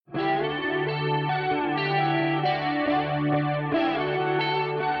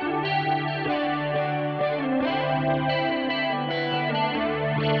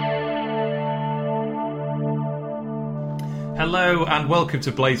Hello and welcome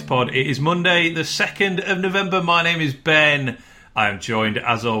to Blades Pod. It is Monday, the 2nd of November. My name is Ben. I am joined,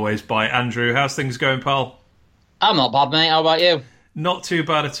 as always, by Andrew. How's things going, pal? I'm not bad, mate. How about you? Not too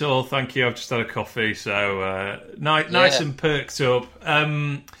bad at all, thank you. I've just had a coffee, so nice and perked up.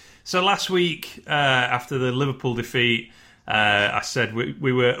 So last week, after the Liverpool defeat, I said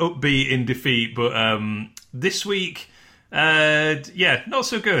we were upbeat in defeat, but this week... not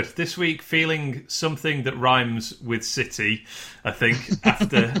so good. This week, feeling something that rhymes with City, I think,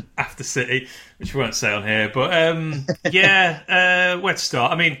 after City, which we won't say on here. But, where to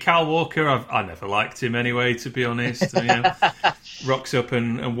start? I mean, Kyle Walker, I never liked him anyway, to be honest. Rocks up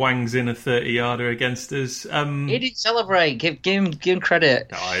and wangs in a 30-yarder against us. He didn't celebrate. Give him credit.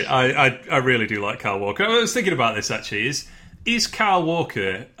 No, I really do like Kyle Walker. I was thinking about this, actually. Is Kyle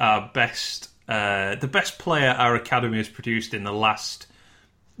Walker our best... the best player our academy has produced in the last,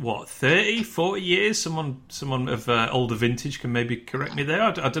 30, 40 years? Someone of older vintage can maybe correct me there.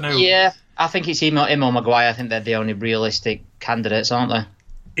 I don't know. Yeah, I think it's him or Maguire. I think they're the only realistic candidates, aren't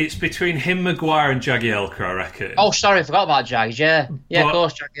they? It's between him, Maguire, and Jagielka, I reckon. Oh, sorry, I forgot about Jags. Yeah, of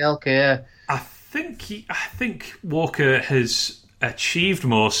course, Jagielka. Yeah. I think Walker has achieved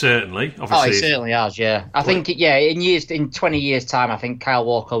more, certainly. Obviously. Oh, he certainly has, yeah. I think, in 20 years' time, I think Kyle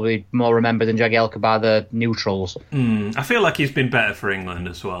Walker will be more remembered than Jagielka by the neutrals. I feel like he's been better for England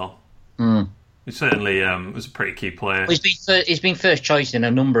as well. He certainly was a pretty key player. He's been first choice in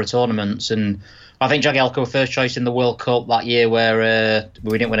a number of tournaments, and I think Jagielka was first choice in the World Cup that year where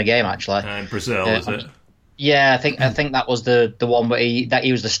we didn't win a game, actually. In Brazil, is it? Yeah, I think that was the one where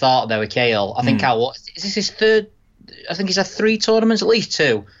he was the starter there with Kale. I think Kyle Walker, is this his third? I think he's had 3 tournaments, at least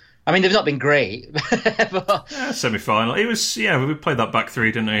 2. I mean, they've not been great. But... semi-final. It was, we played that back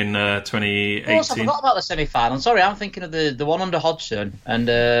 3, didn't we, in 2018? Of course, I forgot about the semi-final. Sorry, I'm thinking of the one under Hodgson. And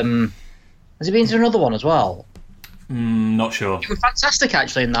has he been to another one as well? Not sure. He was fantastic,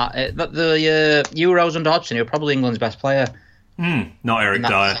 actually, in that. The Euros under Hodgson, he was probably England's best player. Not Eric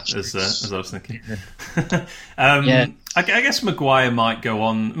Dyer, as I was thinking. I guess Maguire might go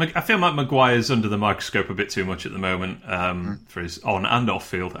on. I feel like Maguire's under the microscope a bit too much at the moment for his on and off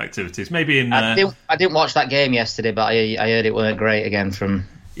field activities. Maybe in I didn't watch that game yesterday, but I heard it weren't great again from.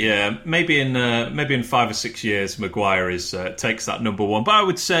 Yeah, maybe in 5 or 6 years, Maguire takes that number 1. But I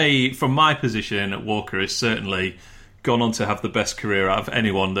would say, from my position, Walker has certainly gone on to have the best career out of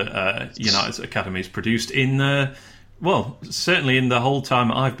anyone that United's academy has produced in. Certainly in the whole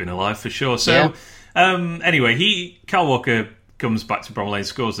time I've been alive, for sure. So, anyway, Kyle Walker comes back to Bramall Lane,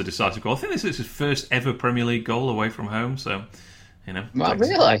 scores the decisive goal. I think this is his first ever Premier League goal away from home. So, Well,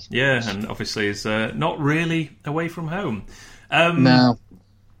 really? Yeah, and obviously is not really away from home. No.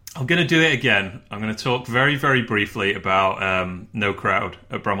 I'm going to do it again. I'm going to talk very, very briefly about no crowd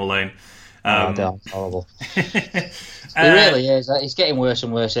at Bramall Lane. Horrible. It really is. It's getting worse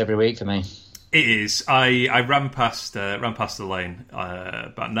and worse every week for me. It is. I ran past the lane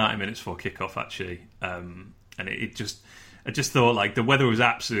about 90 minutes before kickoff, actually, and I just thought, like, the weather was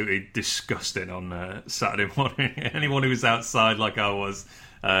absolutely disgusting on Saturday morning. Anyone who was outside like I was,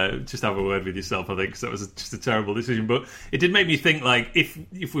 just have a word with yourself, I think, because that was just a terrible decision. But it did make me think, like,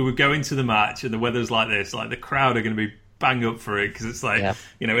 if we were going to the match and the weather's like this, like, the crowd are going to be bang up for it, because it's like,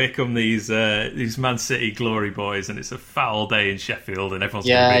 here come these Man City glory boys, and it's a foul day in Sheffield, and everyone's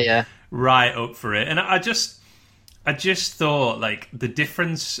going to be right up for it. And I just thought, like, the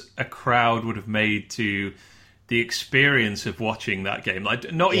difference a crowd would have made to the experience of watching that game,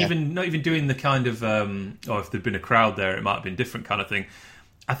 like not even doing the kind of if there'd been a crowd there, it might have been different kind of thing.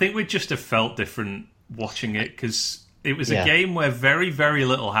 I think we'd just have felt different watching it, because it was a game where very, very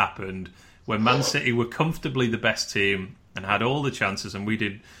little happened, where Man City were comfortably the best team and had all the chances, and we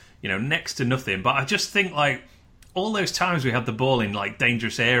did, next to nothing. But I just think, like, all those times we had the ball in, like,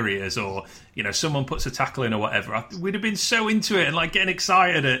 dangerous areas, or, someone puts a tackle in or whatever, we'd have been so into it and, like, getting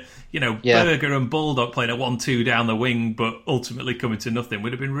excited at, Berger and Bulldog playing a 1-2 down the wing, but ultimately coming to nothing.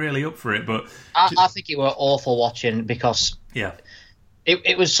 We'd have been really up for it. But I think it were awful watching, because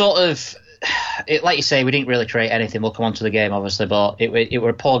it was sort of... like you say, we didn't really create anything. We'll come on to the game, obviously, but it were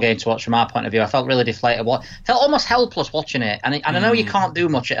a poor game to watch from our point of view. I felt really deflated. Felt almost helpless watching it. And I know you can't do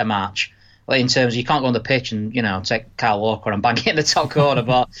much at a match, like, in terms of you can't go on the pitch and, take Kyle Walker and bang it in the top corner,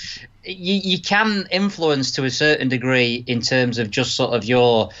 but you can influence to a certain degree in terms of just sort of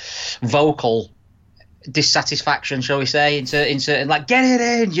your vocal dissatisfaction, shall we say, in certain, like, get it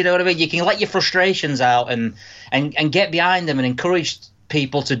in, you know what I mean? You can let your frustrations out and get behind them and encourage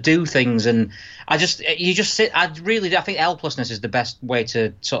people to do things, and I think helplessness is the best way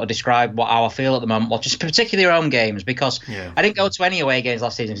to sort of describe how I feel at the moment, watching particularly home games, because I didn't go to any away games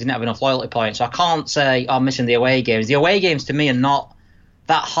last season. I didn't have enough loyalty points, so I can't say I'm missing the away games. The away games to me are not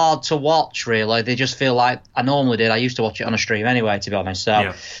that hard to watch, really. They just feel like I normally did. I used to watch it on a stream anyway, to be honest.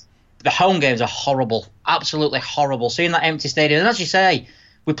 So the home games are horrible, absolutely horrible. Seeing that empty stadium, and as you say,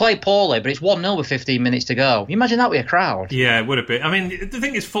 we played poorly, but it's 1-0 with 15 minutes to go. You imagine that with a crowd? Yeah, it would have been. I mean, the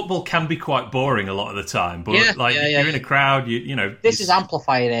thing is, football can be quite boring a lot of the time, but you're in a crowd, you know. This is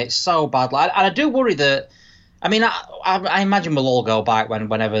amplifying it so badly. And I do worry that, I mean, I imagine we'll all go back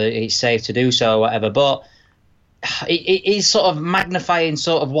whenever it's safe to do so or whatever, but it is sort of magnifying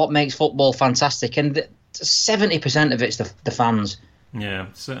sort of what makes football fantastic, and 70% of it's the fans. Yeah,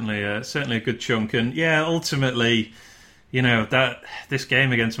 certainly a good chunk. And yeah, ultimately, you know, that this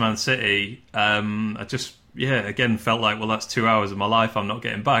game against Man City, I just again felt like, well, that's 2 hours of my life I'm not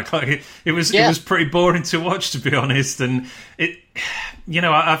getting back. Like it was pretty boring to watch, to be honest. And it, you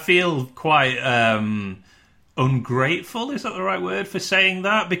know, I feel quite ungrateful. Is that the right word for saying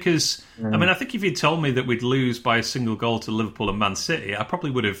that? Because I mean, I think if you'd told me that we'd lose by a single goal to Liverpool and Man City, I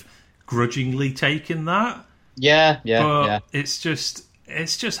probably would have grudgingly taken that. But it's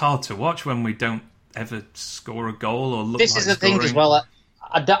just hard to watch when we don't ever score a goal or look. This is the thing as well.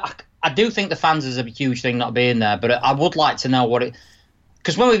 I do think the fans is a huge thing not being there, but I would like to know what it.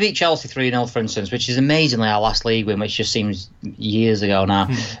 Because when we beat Chelsea 3-0, for instance, which is amazingly our last league win, which just seems years ago now,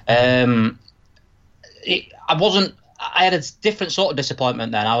 I had a different sort of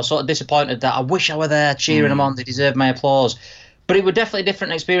disappointment then. I was sort of disappointed that I wish I were there cheering them on. They deserve my applause. But it was definitely a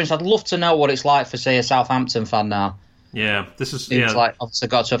different experience. I'd love to know what it's like for, say, a Southampton fan now. Yeah, this is. It's like obviously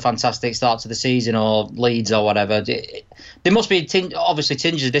got to a fantastic start to the season, or Leeds or whatever. There must be obviously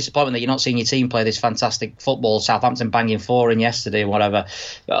tinges of disappointment that you're not seeing your team play this fantastic football. Southampton banging 4 in yesterday, or whatever.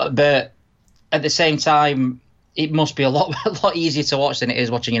 But at the same time, it must be a lot easier to watch than it is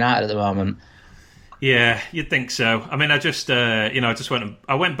watching United at the moment. Yeah, you'd think so. I mean,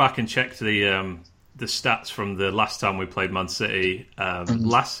 I went back and checked the stats from the last time we played Man City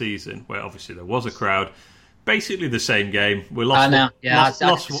last season, where obviously there was a crowd. Basically the same game. We lost.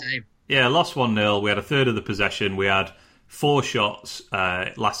 Lost 1-0. We had a third of the possession. We had 4 shots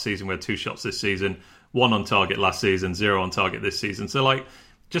last season. We had 2 shots this season. 1 on target last season. 0 on target this season. So, like,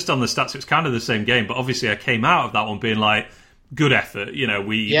 just on the stats, it's kind of the same game. But obviously, I came out of that one being like, good effort. You know,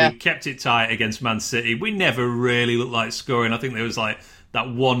 we kept it tight against Man City. We never really looked like scoring. I think there was like that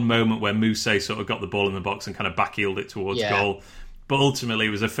one moment where Moussa sort of got the ball in the box and kind of backheeled it towards goal. But ultimately,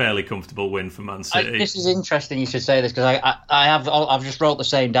 it was a fairly comfortable win for Man City. This is interesting you should say this, because I've just wrote the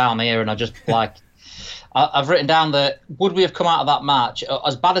same down here, and I just like I've written down that would we have come out of that match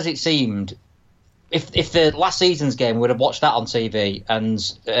as bad as it seemed? If the last season's game we'd have watched that on TV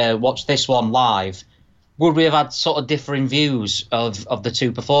and watched this one live, would we have had sort of differing views of the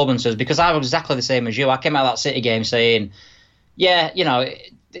two performances? Because I was exactly the same as you. I came out of that City game saying, yeah, you know,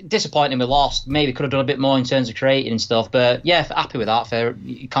 disappointing we lost. Maybe could have done a bit more in terms of creating and stuff. But yeah, happy with that. Fair,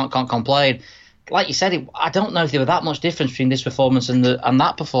 you can't complain. Like you said, I don't know if there was that much difference between this performance and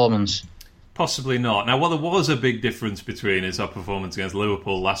that performance. Possibly not. Now, what there was a big difference between is our performance against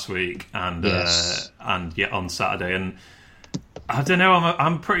Liverpool last week and on Saturday. And I don't know.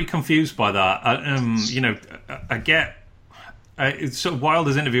 I'm pretty confused by that. I get it's sort of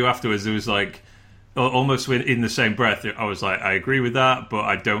Wilder's interview afterwards. There was like, almost in the same breath, I was like, I agree with that, but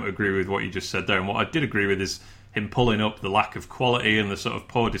I don't agree with what you just said there. And what I did agree with is him pulling up the lack of quality and the sort of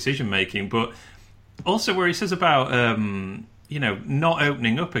poor decision making, but also where he says about not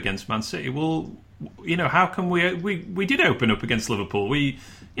opening up against Man City. Well, you know, how come we did open up against Liverpool? We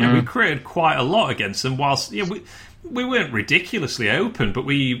created quite a lot against them. Whilst we weren't ridiculously open, but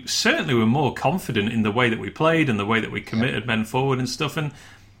we certainly were more confident in the way that we played and the way that we committed men forward and stuff. And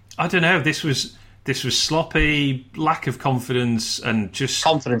I don't know, this was sloppy, lack of confidence, and just...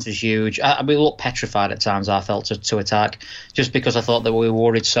 Confidence is huge. We looked petrified at times, I felt, to attack, just because I thought that we were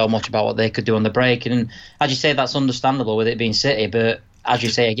worried so much about what they could do on the break. And as you say, that's understandable with it being City, but as you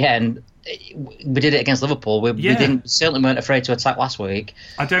say again, we did it against Liverpool. We certainly weren't afraid to attack last week.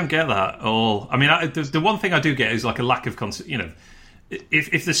 I don't get that at all. I mean, the one thing I do get is like a lack of...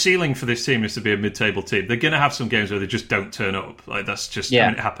 If the ceiling for this team is to be a mid-table team, they're going to have some games where they just don't turn up. Like that's just... I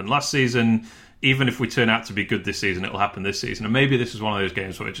mean, it happened last season. Even if we turn out to be good this season, it'll happen this season. And maybe this is one of those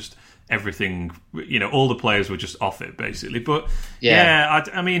games where just everything, all the players were just off it, basically. But,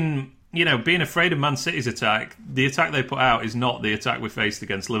 I mean, being afraid of Man City's attack, the attack they put out is not the attack we faced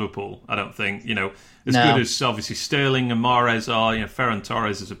against Liverpool, I don't think. As good as, obviously, Sterling and Mahrez are, Ferran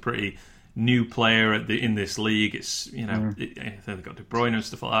Torres is a pretty new player in this league. It's they've got De Bruyne and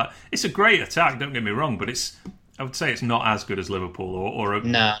stuff like that. It's a great attack. Don't get me wrong, but I would say it's not as good as Liverpool, or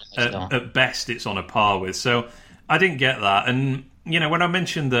at best it's on a par with. So I didn't get that. And when I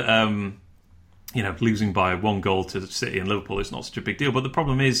mentioned that losing by 1 goal to City and Liverpool is not such a big deal, but the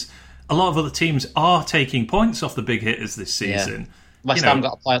problem is a lot of other teams are taking points off the big hitters this season. West Ham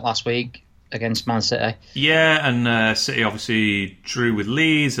got a point last week against Man City. Yeah, and City obviously drew with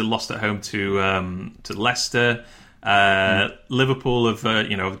Leeds and lost at home to Leicester. Liverpool have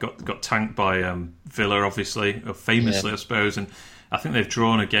got tanked by Villa, obviously, famously, I suppose, and I think they've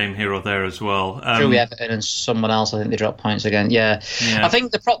drawn a game here or there as well. Drew with Everton and someone else. I think they dropped points again. Yeah. I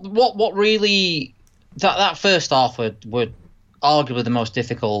think what really that first half were arguably the most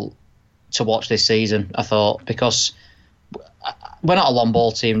difficult to watch this season, I thought, because we're not a long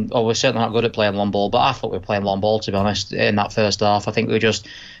ball team, or we're certainly not good at playing long ball, but I thought we were playing long ball, to be honest, in that first half. I think we just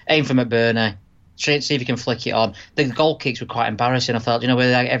aim for McBurney, see if he can flick it on. The goal kicks were quite embarrassing, I felt,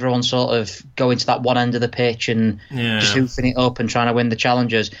 where everyone sort of going to that one end of the pitch and just hoofing it up and trying to win the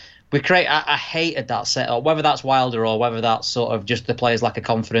challenges. I hated that setup, whether that's Wilder or whether that's sort of just the players' lack of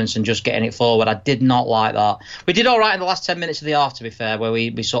confidence and just getting it forward. I did not like that. We did all right in the last 10 minutes of the half, to be fair, where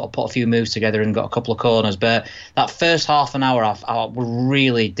we sort of put a few moves together and got a couple of corners. But that first half an hour, I was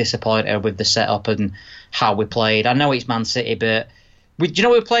really disappointed with the setup and how we played. I know it's Man City, but do you know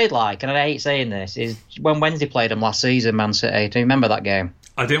what we played like? And I hate saying this, is when Wednesday played them last season, Man City. Do you remember that game?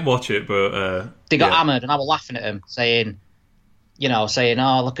 I didn't watch it, but... they got hammered, and I was laughing at them, saying,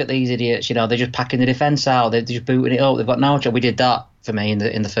 oh, look at these idiots, they're just packing the defence out, they're just booting it up, they've got no job. We did that, for me, in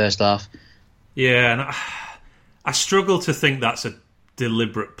the first half. Yeah, and I struggle to think that's a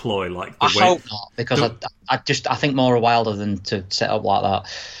deliberate ploy. I hope not, because I think more of Wilder than to set up like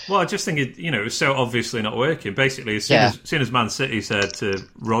that. Well, I just think it was so obviously not working. Basically, as soon as Man City said to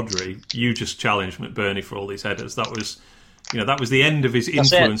Rodri, you just challenged McBurney for all these headers, that was the end of his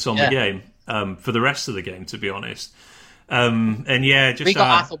influence on the game, for the rest of the game, to be honest. I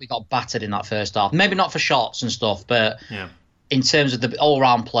thought we got battered in that first half. Maybe not for shots and stuff, but in terms of the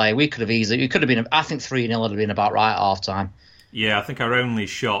all-round play, it could have been. I think 3-0 would have been about right at half time. Yeah, I think our only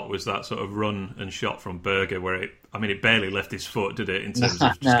shot was that sort of run and shot from Berger, where it barely left his foot, did it? In terms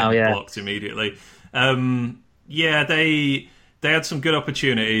of just getting blocked immediately. They had some good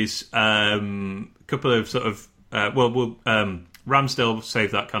opportunities. A couple of sort of Ramsdale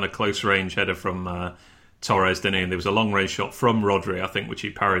saved that kind of close range header from Torres, didn't he? And there was a long range shot from Rodri, I think, which he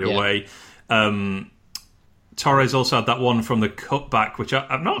parried away. Torres also had that one from the cutback, which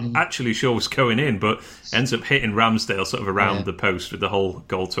I'm not actually sure was going in, but ends up hitting Ramsdale sort of around the post with the whole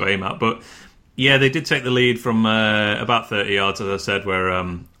goal to aim at. But yeah, they did take the lead from about 30 yards, as I said, where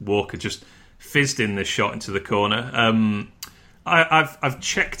Walker just fizzed in this shot into the corner. I've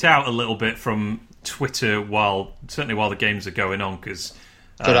checked out a little bit from Twitter while the games are going on, because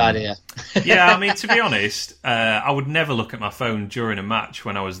good idea. To be honest, I would never look at my phone during a match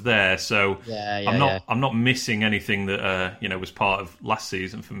when I was there, so I'm not missing anything that was part of last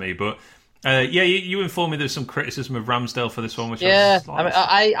season for me. But you informed me there's some criticism of Ramsdale for this one, which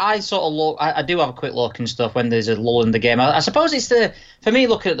I sort of look. I do have a quick look and stuff when there's a lull in the game. I suppose it's for me,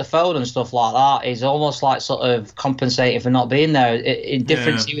 looking at the phone and stuff like that is almost like sort of compensating for not being there. In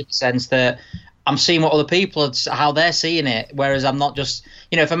difference in the sense that I'm seeing what other people how they're seeing it, whereas I'm not just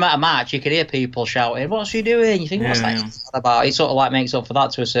if I'm at a match, you can hear people shouting, "What's she doing?" You think, "What's that about?" It sort of like makes up for that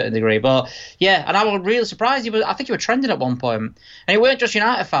to a certain degree. But and I was really surprised. I think you were trending at one point, and it weren't just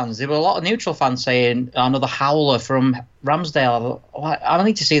United fans. There were a lot of neutral fans saying another howler from Ramsdale. I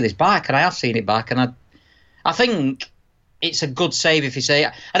need to see this back, and I have seen it back, and I think it's a good save if you say.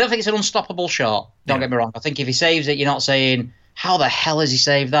 I don't think it's an unstoppable shot. Don't get me wrong. I think if he saves it, you're not saying, how the hell has he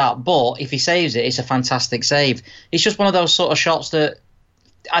saved that? But if he saves it, it's a fantastic save. It's just one of those sort of shots that,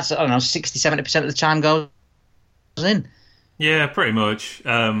 I don't know, 60-70% of the time goes in. Yeah, pretty much.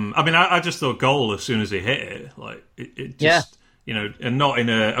 I just thought goal as soon as he hit it. Like, it just, and not in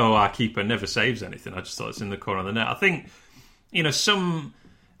our keeper never saves anything. I just thought it's in the corner of the net. I think,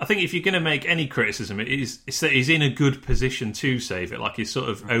 I think if you're going to make any criticism, it's that he's in a good position to save it. Like, he's sort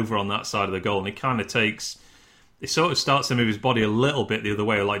of over on that side of the goal, and he kind of it sort of starts to move his body a little bit the other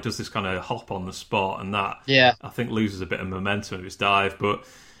way, like does this kind of hop on the spot, and that I think loses a bit of momentum of his dive. But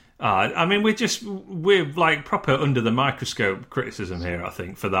we're like proper under the microscope criticism here, I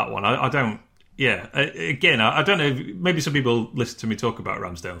think, for that one. I don't know. Maybe some people listen to me talk about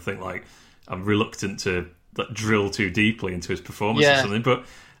Ramsdale and think like I'm reluctant to drill too deeply into his performance or something. But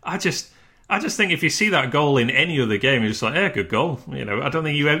I just think if you see that goal in any other game, you're just like, good goal. I don't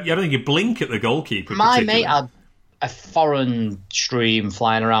think you blink at the goalkeeper. My mate had a foreign stream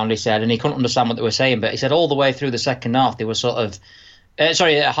flying around, he said, and he couldn't understand what they were saying. But he said all the way through the second half, they were sort of, at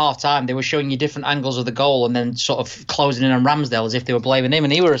half time, they were showing you different angles of the goal and then sort of closing in on Ramsdale as if they were blaming him.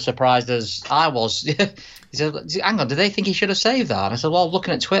 And he was as surprised as I was. He said, hang on, do they think he should have saved that? And I said, well,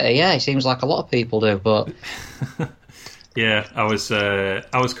 looking at Twitter, yeah, it seems like a lot of people do. But yeah, I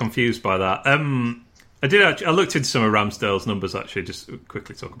was confused by that. I looked into some of Ramsdale's numbers, actually, just to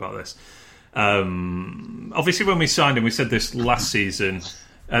quickly talk about this. Obviously, when we signed him, we said this last season.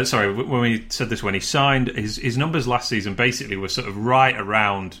 When we said this when he signed, his numbers last season basically were sort of right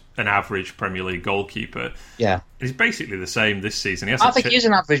around an average Premier League goalkeeper. Yeah, he's basically the same this season. I think he's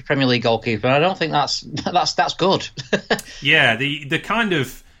an average Premier League goalkeeper. I don't think that's good. Yeah, the kind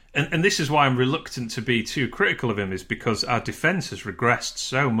of. And this is why I'm reluctant to be too critical of him, is because our defence has regressed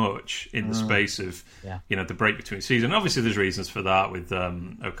so much in the space of the break between season. Obviously, there's reasons for that with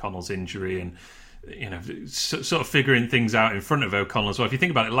O'Connell's injury and sort of figuring things out in front of O'Connell as well. If you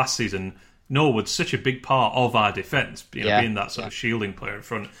think about it, last season Norwood's such a big part of our defence, being that sort of shielding player in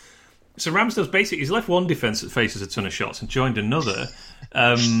front. So Ramsdale's basically he's left one defence that faces a ton of shots and joined another,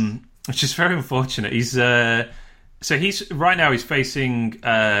 which is very unfortunate. So he's facing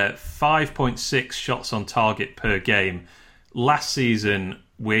 5.6 shots on target per game. Last season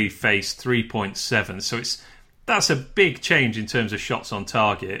we faced 3.7. So that's a big change in terms of shots on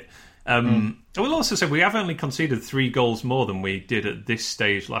target. I will also say we have only conceded 3 goals more than we did at this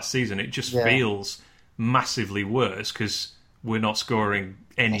stage last season. It just feels massively worse because we're not scoring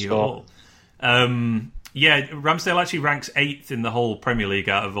any at all. Ramsdale actually ranks 8th in the whole Premier League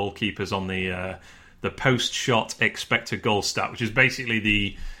out of all keepers on the post-shot expected goal stat, which is basically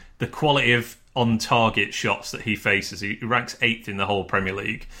the quality of on-target shots that he faces. He ranks 8th in the whole Premier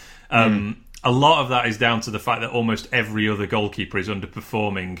League. A lot of that is down to the fact that almost every other goalkeeper is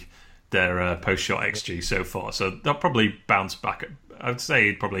underperforming their post-shot XG so far. So they'll probably bounce back. I would say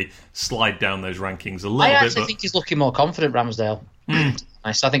he'd probably slide down those rankings a little bit. I actually think he's looking more confident, Ramsdale.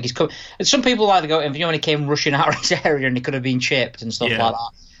 I think he's... Some people like to go, when he came rushing out of his area and he could have been chipped and stuff like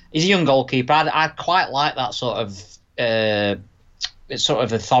that. He's a young goalkeeper. I quite like that sort of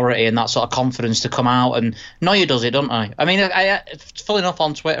authority and that sort of confidence to come out. And Neuer does it, don't I? I mean, full enough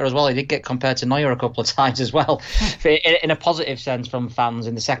on Twitter as well, he did get compared to Neuer a couple of times as well, in a positive sense from fans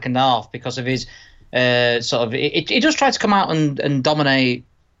in the second half because of his he does try to come out and dominate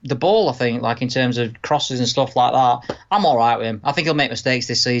the ball, I think, like in terms of crosses and stuff like that. I'm all right with him. I think he'll make mistakes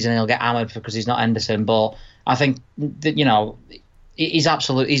this season and he'll get hammered because he's not Henderson, but I think that, he's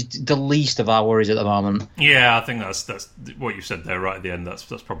the least of our worries at the moment. Yeah, I think that's what you said there right at the end. That's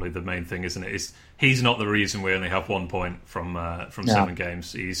probably the main thing, isn't it? He's not the reason we only have 1 point from 7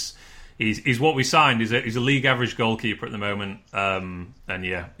 games. He's what we signed. He's a league average goalkeeper at the moment, and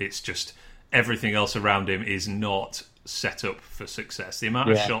it's just everything else around him is not set up for success. The amount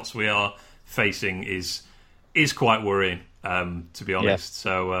of shots we are facing is quite worrying, to be honest.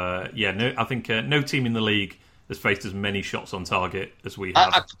 So I think no team in the league has faced as many shots on target as we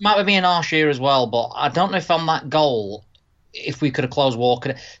have. I might be an harsh year as well, but I don't know if on that goal, if we could have closed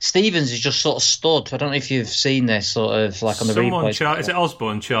Walker. Stevens is just sort of stood. I don't know if you've seen this sort of like on the replay. Is it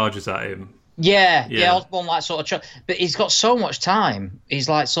Osborne charges at him? Yeah, Osborne like sort of, but he's got so much time. He's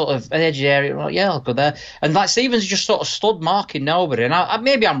like sort of at the edge of the area. Like, I'll go there. And like Stevens just sort of stood marking nobody. And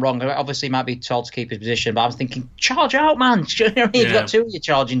maybe I'm wrong. Obviously, he might be told to keep his position, but I was thinking, charge out, man. You've got 2 of you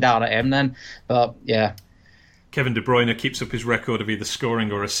charging down at him then. But yeah. Kevin De Bruyne keeps up his record of either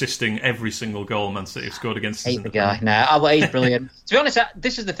scoring or assisting every single goal Man City have scored against us. Hate the guy. No, he's brilliant. To be honest,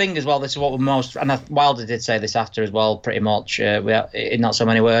 this is the thing as well. This is what we're most... And Wilder did say this after as well, pretty much, in not so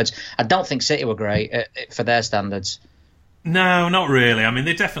many words. I don't think City were great for their standards. No, not really. I mean,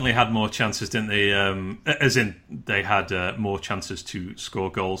 they definitely had more chances, didn't they? As in, they had more chances to score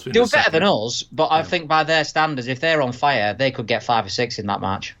goals. They were better than us, but I think by their standards, if they're on fire, they could get 5 or 6 in that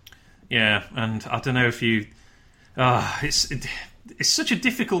match. Yeah, and I don't know if you... it's such a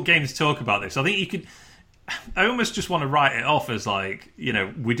difficult game to talk about this. I think you could... I almost just want to write it off as like,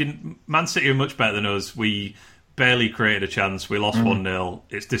 we didn't... Man City are much better than us. We barely created a chance. We lost 1-0.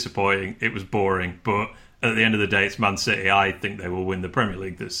 It's disappointing. It was boring. But at the end of the day, it's Man City. I think they will win the Premier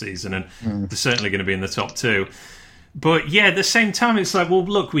League this season, and they're certainly going to be in the top 2. But yeah, at the same time, it's like, well,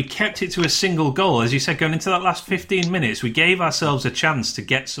 look, we kept it to a single goal. As you said, going into that last 15 minutes, we gave ourselves a chance to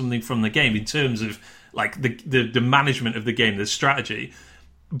get something from the game in terms of like the management of the game, the strategy.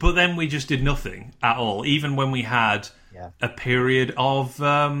 But then we just did nothing at all, even when we had a period of,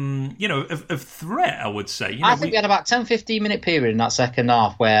 of threat, I would say. I think we had about 10-15 minute period in that second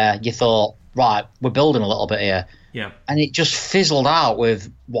half where you thought, right, we're building a little bit here. Yeah. And it just fizzled out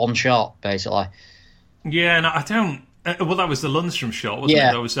with one shot, basically. Yeah, and I don't. Well, that was the Lundstrom shot, wasn't it?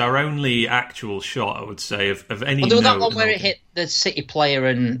 That was our only actual shot, I would say, of any. Well, there was that one where it hit the City player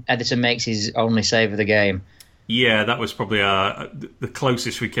and Edison makes his only save of the game. Yeah, that was probably the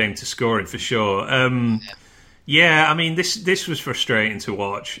closest we came to scoring for sure. Yeah, I mean, this was frustrating to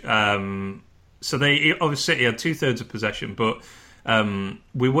watch. So they obviously City had 2/3 of possession, but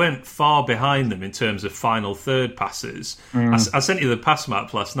we weren't far behind them in terms of final third passes. I sent you the pass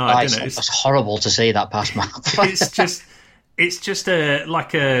map last night, didn't it? It's horrible to see that pass map. it's just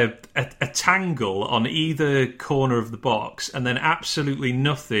a tangle on either corner of the box, and then absolutely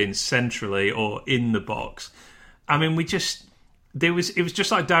nothing centrally or in the box. I mean, it was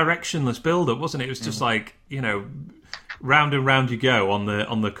just like directionless build-up, wasn't it? It was just like, round and round you go on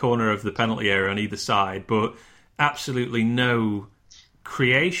the corner of the penalty area on either side, but absolutely no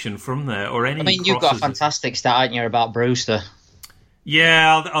creation from there or any. I mean, you've got a fantastic stat, haven't you, about Brewster?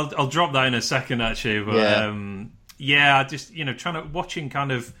 Yeah, I'll drop that in a second actually, but I just watching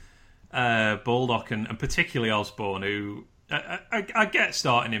kind of Baldock and particularly Osborne, who I get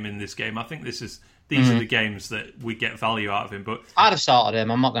starting him in this game. I think these are the games that we get value out of him. But I'd have started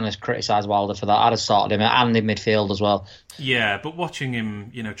him. I'm not going to criticise Wilder for that. I'd have started him and in midfield as well. Yeah, but watching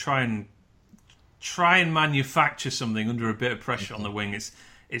him, try and manufacture something under a bit of pressure on the wing,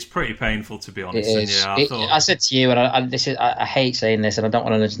 it's pretty painful, to be honest. It is. I said to you, and I hate saying this, and I don't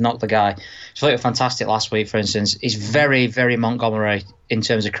want to knock the guy. I thought it was fantastic last week, for instance. He's very, very Montgomery in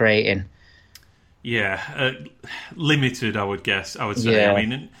terms of creating. Yeah, limited, I would say. Yeah. I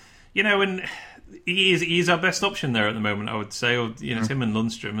mean, and he's our best option there at the moment, I would say. Or it's him and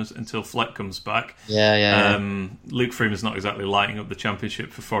Lundstrom until Fleck comes back. Yeah. Luke Freeman's not exactly lighting up the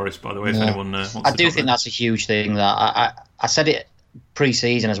championship for Forest, by the way. If anyone wants I do think that's a huge thing. That I said it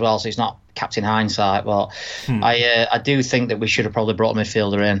pre-season as well, so it's not captain hindsight. But I do think that we should have probably brought a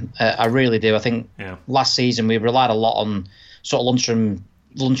midfielder in. I really do. I think last season we relied a lot on sort of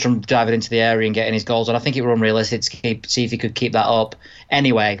Lundstrom diving into the area and getting his goals, and I think it was unrealistic to see if he could keep that up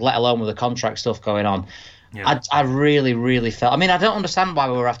anyway, let alone with the contract stuff going on. Yeah. I really, really felt... I mean, I don't understand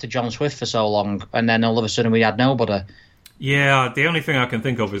why we were after John Swift for so long, and then all of a sudden we had nobody. Yeah, the only thing I can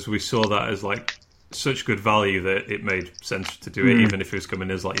think of is we saw that as like such good value that it made sense to do it, even if it was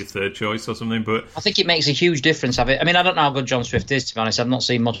coming as like your third choice or something. But I think it makes a huge difference. I mean, I don't know how good John Swift is, to be honest. I've not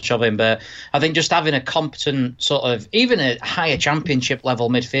seen much of him, but I think just having a competent sort of, even a higher championship level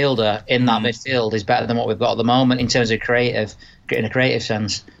midfielder in that midfield is better than what we've got at the moment in terms of in a creative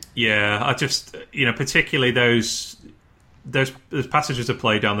sense. Yeah, I just, particularly those passages of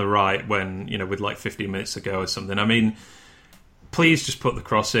play down the right when, with like 15 minutes to go or something. I mean, please just put the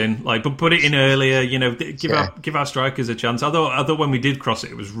cross in, but put it in earlier. Give our strikers a chance. Although when we did cross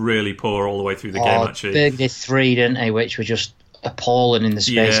it, it was really poor all the way through the game. Actually, Berg did 3, didn't he? Which were just appalling in the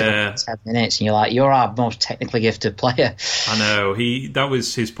space of 10 minutes, and you're like, you're our most technically gifted player. I know that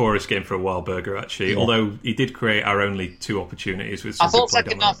was his poorest game for a while, Berger, actually. Although he did create our only 2 oppeates. With I thought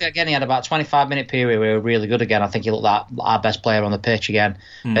second half again he had about a 25-minute period where we were really good again. I think he looked like our best player on the pitch again.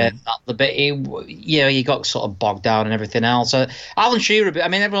 He got sort of bogged down and everything else. Alan Shearer, I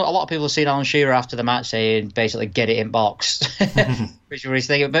mean, a lot of people have seen Alan Shearer after the match saying basically get it in box. Which was his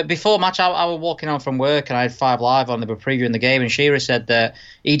thing. But before match, I was walking home from work and I had 5 Live on. They were previewing the game, and Shearer said that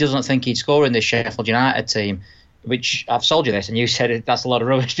he doesn't think he'd score in this Sheffield United team. Which I've sold you this, and you said that's a lot of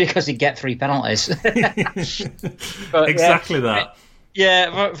rubbish because he'd get 3 penalties. Exactly that.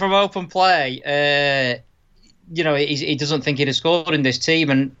 Yeah, from open play, he doesn't think he'd have scored in this team,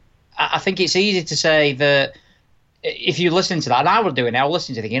 and I think it's easy to say that. If you listen to that, and I would do it now, I'll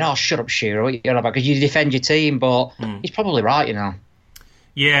listen to it thinking, "Oh, shut up, Shearer, what are you on about?" Because you defend your team, but he's probably right,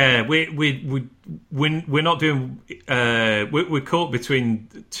 Yeah, we're not doing. We're caught between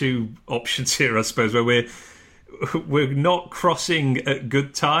 2 options here, I suppose, where we're not crossing at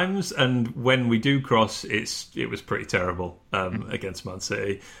good times, and when we do cross, it was pretty terrible against Man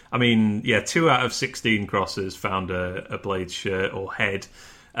City. I mean, 2 out of 16 crosses found a Blades shirt or head.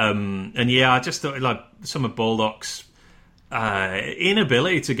 I just thought some of Baldock's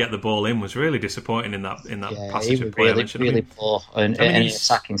inability to get the ball in was really disappointing in that passage of play. Really poor in an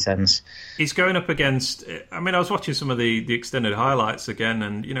attacking sense. He's going up against. I mean, I was watching some of the extended highlights again,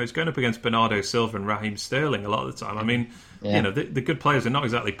 and he's going up against Bernardo Silva and Raheem Sterling a lot of the time. I mean, the good players are not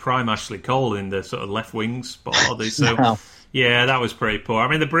exactly prime Ashley Cole in the sort of left wing spot, are they? So that was pretty poor. I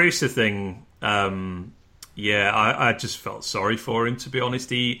mean, the Brewster thing. I just felt sorry for him, to be honest.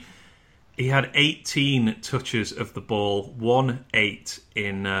 He had 18 touches of the ball, 18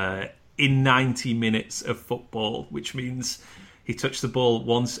 in 90 minutes of football, which means he touched the ball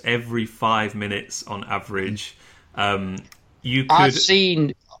once every 5 minutes on average. I've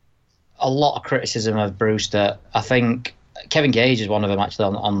seen a lot of criticism of Brewster. I think Kevin Gage is one of them, actually,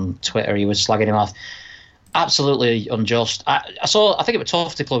 on Twitter. He was slagging him off. Absolutely unjust. I think it was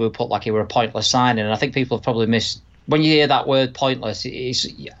Tufty Club who put like he were a pointless signing, and I think people have probably missed when you hear that word pointless. I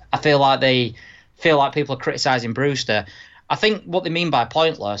feel like people are criticising Brewster. I think what they mean by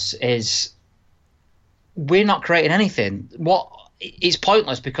pointless is we're not creating anything. It's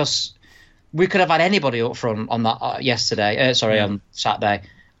pointless because we could have had anybody up front on that on Saturday,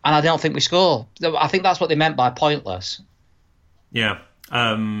 and I don't think we score. I think that's what they meant by pointless. Yeah.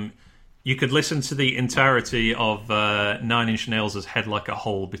 You could listen to the entirety of Nine Inch Nails' Head Like a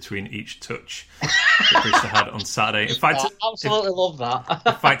Hole between each touch that Brewster had on Saturday. In fact, I absolutely love that.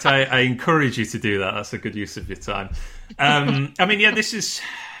 In fact, I encourage you to do that. That's a good use of your time. You're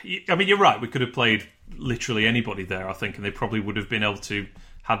right. We could have played literally anybody there, I think, and they probably would have been able to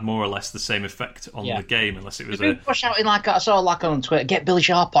had more or less the same effect on the game, unless it was push out in like I saw on Twitter, get Billy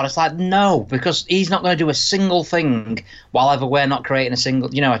Sharp on. It's like no, because he's not going to do a single thing while ever we're not creating a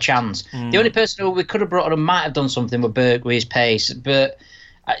single, a chance. The only person who we could have brought on who might have done something with Burke with his pace, but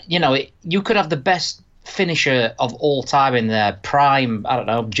you could have the best finisher of all time in there, prime, I don't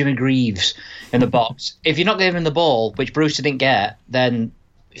know, Jimmy Greaves in the box. If you're not giving him the ball, which Brewster didn't get, then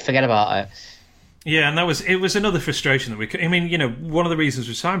forget about it. Yeah, and it was another frustration that we could. I mean, one of the reasons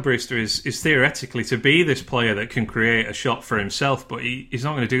we signed Brewster is theoretically to be this player that can create a shot for himself, but he's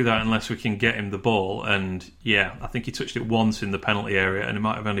not going to do that unless we can get him the ball. And yeah, I think he touched it once in the penalty area, and it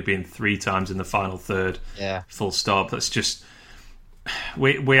might have only been 3 times in the final third. Yeah, full stop. That's just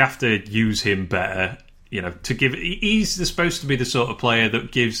we have to use him better. To give. He's supposed to be the sort of player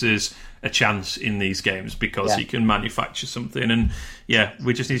that gives us a chance in these games because he can manufacture something, and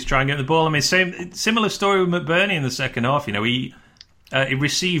we just need to try and get the ball. I mean, similar story with McBurney in the second half. He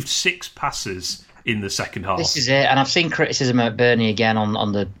received 6 passes in the second half. This is it, and I've seen criticism of McBurney again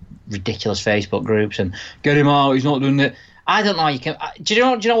on the ridiculous Facebook groups and get him out. He's not doing it. I don't know. You can. Do you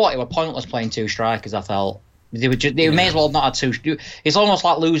know what? It was pointless playing 2 strikers. I felt. They may as well have not had 2. It's almost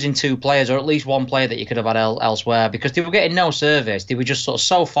like losing 2 players, or at least one player that you could have had elsewhere, because they were getting no service. They were just sort of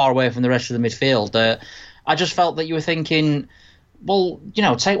so far away from the rest of the midfield that I just felt that you were thinking, well,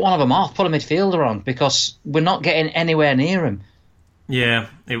 take one of them off, put a midfielder on, because we're not getting anywhere near him. Yeah,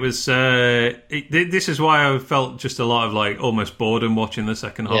 it was. This is why I felt just a lot of almost boredom watching the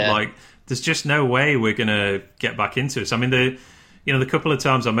second half. Yeah. There's just no way we're gonna get back into this. I mean, the couple of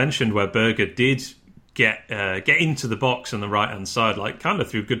times I mentioned where Berger did get into the box on the right hand side, kind of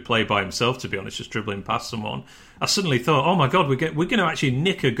through good play by himself, to be honest, just dribbling past someone. I suddenly thought, oh my god, we're going to actually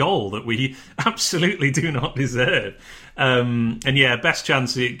nick a goal that we absolutely do not deserve. Best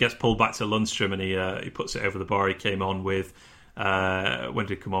chance, it gets pulled back to Lundstrom, and he puts it over the bar. He came on with when did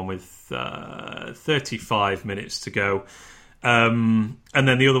he come on with 35 minutes to go. And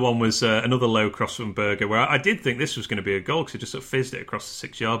then the other one was another low cross from Berger, where I did think this was going to be a goal because he just sort of fizzed it across the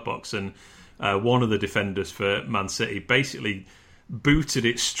 6-yard box, and one of the defenders for Man City basically booted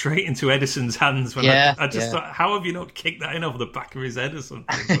it straight into Edison's hands. When I just thought, how have you not kicked that in over the back of his head or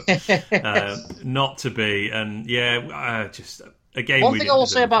something? But, not to be. And just again. One thing I will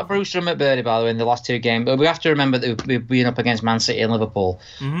say about Brewster and McBurney, by the way, in the last 2 games, but we have to remember that we've been up against Man City and Liverpool.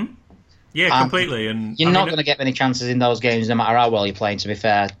 Mm-hmm. Yeah, completely. And you're not going to get many chances in those games, no matter how well you're playing, to be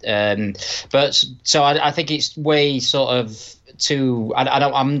fair. I think it's way sort of too.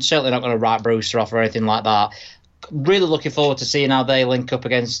 I'm certainly not going to write Brewster off or anything like that. Really looking forward to seeing how they link up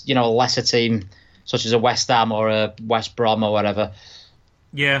against a lesser team such as a West Ham or a West Brom or whatever.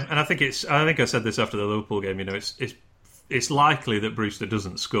 Yeah, and I think I said this after the Liverpool game. It's likely that Brewster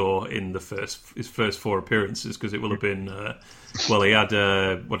doesn't score in his first 4 appearances, because it will have been he had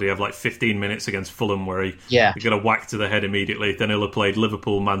 15 minutes against Fulham where he got a whack to the head immediately. Then he'll have played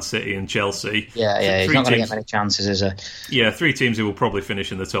Liverpool, Man City and Chelsea. He's not going to get many chances, is he? Yeah, 3 teams who will probably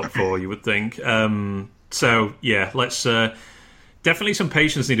finish in the top 4, you would think. Let's definitely some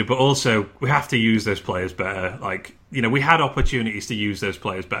patience needed, but also we have to use those players better. We had opportunities to use those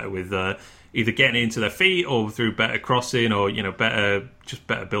players better with either getting it into their feet or through better crossing or better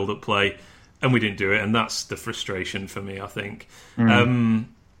build-up play, and we didn't do it, and that's the frustration for me, I think. A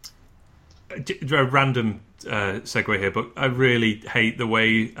random segue here, but I really hate the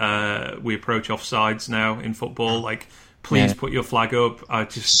way we approach offsides now in football. Please put your flag up.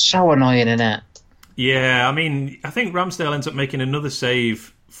 So annoying, isn't it? Yeah, I mean, I think Ramsdale ends up making another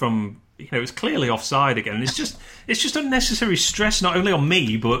save from. It's clearly offside again. It's just unnecessary stress, not only on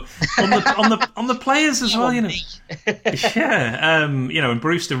me but on the players as well. Yeah. And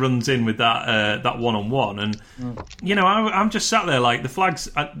Brewster runs in with that 1-on-1, and I'm just sat there the flags.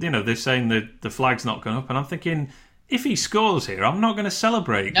 They're saying the flag's not gone up, and I'm thinking if he scores here, I'm not going to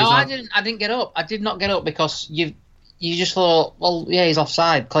celebrate. No, I didn't get up. I did not get up because you just thought, well, yeah, he's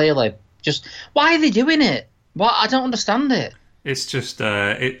offside clearly. Just why are they doing it? Well, I don't understand it. It's just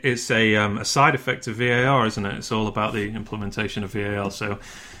it's a side effect of VAR, isn't it? It's all about the implementation of VAR. So,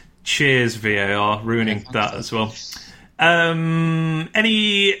 cheers VAR, ruining that as well.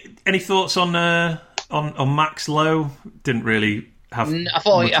 Any thoughts on Max Lowe? Didn't really have. I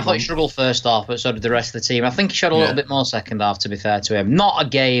thought he struggled first half, but so did the rest of the team. I think he showed a little bit more second half. To be fair to him, not a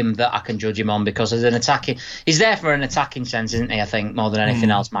game that I can judge him on because as an attacking, he's there for an attacking sense, isn't he? I think more than anything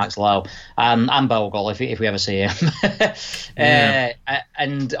else, Max Lowe and Bogle, if we ever see him.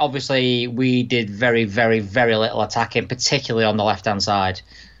 And obviously, we did very, very, very little attacking, particularly on the left-hand side.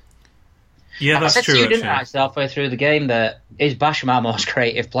 Yeah, that's true. I said to you, didn't I, halfway through the game, that is Basham our most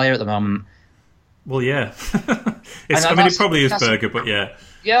creative player at the moment. Well, yeah. It probably is Berger, but yeah.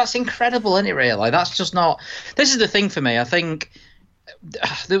 Yeah, that's incredible, isn't it, really? That's just not... This is the thing for me. I think...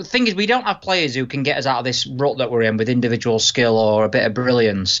 The thing is, we don't have players who can get us out of this rut that we're in with individual skill or a bit of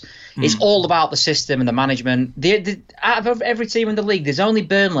brilliance. It's all about the system and the management. Out of every team in the league, there's only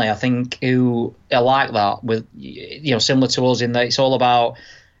Burnley, I think, who are like that, with similar to us in that it's all about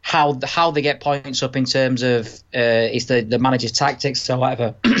how they get points up in terms of it's the manager's tactics or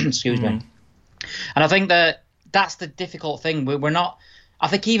whatever. Excuse me. And I think that's the difficult thing. We're not. I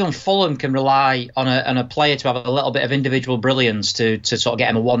think even Fulham can rely on a player to have a little bit of individual brilliance to sort of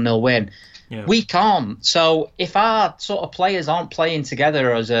get him a 1-0 win. Yeah. We can't. So if our sort of players aren't playing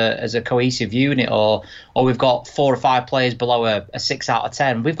together as a cohesive unit, or we've got 4 or 5 players below a 6 out of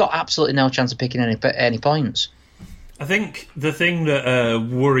 10, we've got absolutely no chance of picking any points. I think the thing that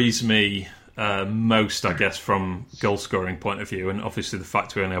worries me most, I guess, from goal scoring point of view, and obviously the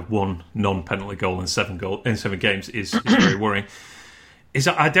fact we only have 1 non-penalty goal in 7 games is very worrying. Is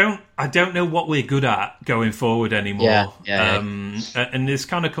that I don't know what we're good at going forward anymore. And this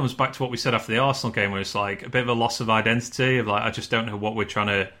kind of comes back to what we said after the Arsenal game, where it's like a bit of a loss of identity. Of like, I just don't know what we're trying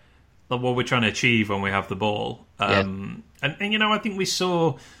to achieve when we have the ball. And I think we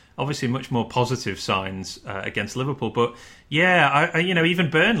saw obviously much more positive signs against Liverpool, but even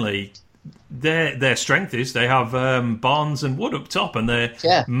Burnley. Their strength is they have Barnes and Wood up top, and they're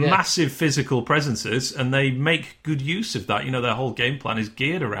massive physical presences, and they make good use of that. Their whole game plan is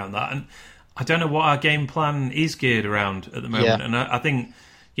geared around that, and I don't know what our game plan is geared around at the moment. And I think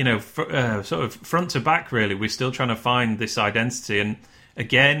sort of front to back, really, we're still trying to find this identity. And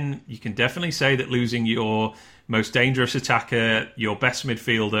again, you can definitely say that losing your most dangerous attacker, your best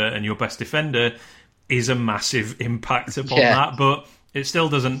midfielder, and your best defender is a massive impact upon that, but it still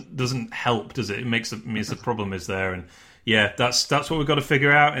doesn't help, does it? It means the problem is there, and that's what we've got to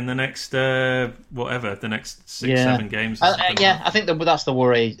figure out in the next the next 6-7 games. I think that's the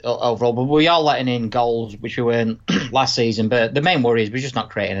worry overall. But we are letting in goals, which we weren't last season. But the main worry is we're just not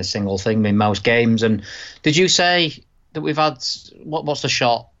creating a single thing in most games. And did you say that we've had what's the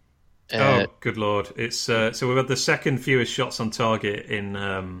shot? Oh, good lord! It's so we've had the second fewest shots on target in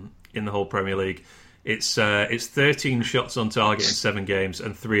the whole Premier League. It's 13 shots on target in 7 games,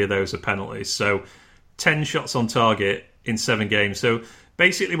 and 3 of those are penalties. So 10 shots on target in 7 games. So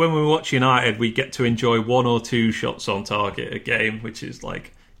basically, when we watch United, we get to enjoy 1 or 2 shots on target a game, which is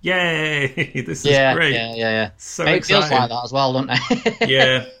like, yay! This is great. Yeah. So it exciting. feels like that as well, doesn't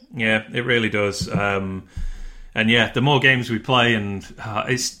it? yeah, it really does. And the more games we play, and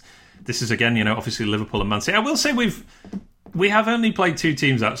this is again, obviously Liverpool and Man City. I will say we have only played 2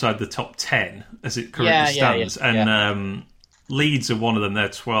 teams outside the top 10 as it currently stands, and Leeds are one of them. They're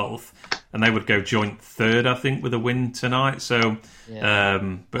 12th, and they would go joint 3rd, I think, with a win tonight. So,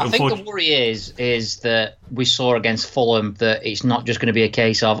 but I think the worry is that we saw against Fulham that it's not just going to be a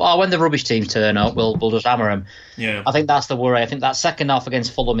case of when the rubbish teams turn up, we'll just hammer them. Yeah, I think that's the worry. I think that second half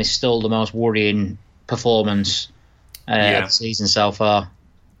against Fulham is still the most worrying performance of the season so far.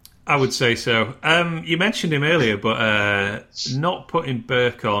 I would say so. You mentioned him earlier, but not putting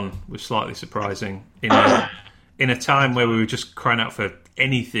Burke on was slightly surprising in a time where we were just crying out for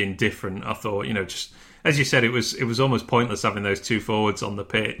anything different. I thought, just as you said, it was almost pointless having those 2 forwards on the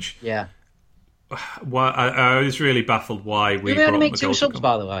pitch. Yeah. I was really baffled why we only make 2 subs,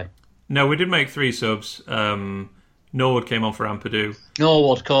 by the way? No, we did make 3 subs. Norwood came on for Ampadu.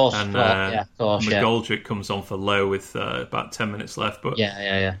 Norwood, of course. And McGoldrick comes on for Lowe with about 10 minutes left. But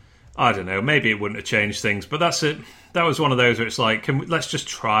yeah. I don't know. Maybe it wouldn't have changed things, but that's it. That was one of those where it's like, let's just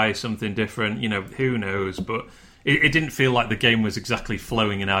try something different. Who knows? But it didn't feel like the game was exactly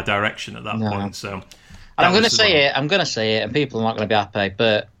flowing in our direction at that point. So, and I'm going to say it, and people are not going to be happy.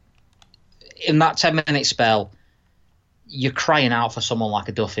 But in that 10-minute spell, you're crying out for someone like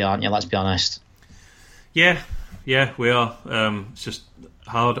a Duffy, aren't you? Let's be honest. Yeah, Yeah, we are. It's just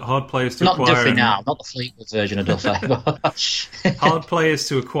hard players to not acquire. Not Duffy now, not the Fleetwood version of Duffy. Hard players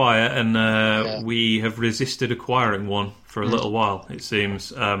to acquire, and we have resisted acquiring one for a little while, it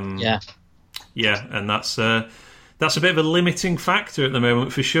seems. Yeah, and that's a bit of a limiting factor at the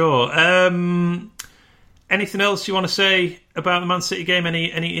moment, for sure. Anything else you want to say about the Man City game?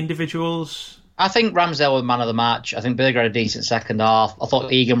 Any individuals? I think Ramsdale was man of the match. I think Berger had a decent second half. I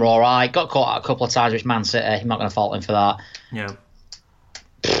thought Egan were all right. Got caught out a couple of times, which Man City, I'm not going to fault him for that. Yeah.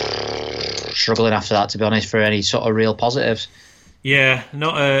 Struggling after that, to be honest, for any sort of real positives. Yeah,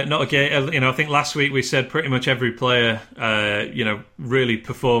 not a game. I think last week we said pretty much every player, really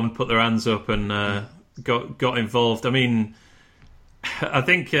performed, put their hands up, and got involved. I mean, I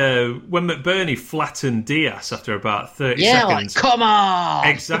think when McBurney flattened Diaz after about 30 seconds, like, come on,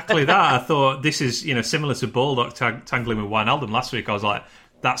 exactly that. I thought this is similar to Baldock tangling with Wijnaldum last week. I was like,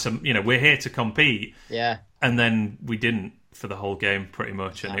 we're here to compete. Yeah, and then we didn't for the whole game, pretty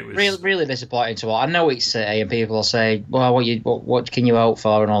much, and it was really disappointing to watch. I know it's City, and people will say, "Well, what can you hope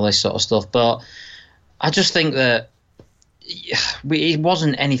for?" and all this sort of stuff. But I just think that it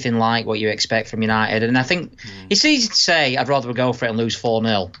wasn't anything like what you expect from United. And I think it's easy to say I'd rather go for it and lose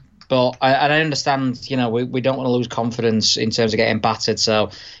 4-0. But I understand, we don't want to lose confidence in terms of getting battered. So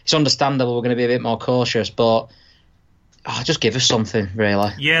it's understandable we're going to be a bit more cautious. But just give us something,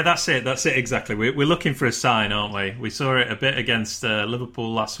 really. Yeah, that's it exactly. We're looking for a sign, aren't we? We saw it a bit against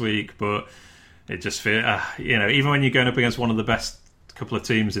Liverpool last week, but it just feels, even when you're going up against one of the best couple of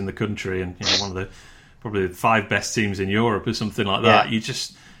teams in the country and one of the probably the 5 best teams in Europe or something like that, you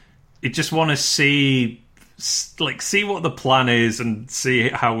just want to see what the plan is and see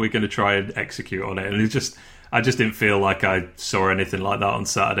how we're going to try and execute on it. And I just didn't feel like I saw anything like that on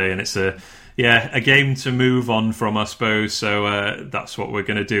Saturday, and it's a game to move on from, I suppose. So that's what we're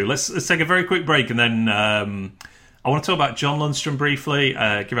going to do. Let's take a very quick break, and then I want to talk about John Lundstram briefly,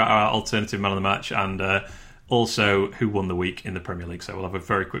 give out our alternative man of the match, and also who won the week in the Premier League. So we'll have a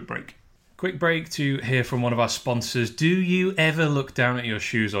very quick break. Quick break to hear from one of our sponsors. Do you ever look down at your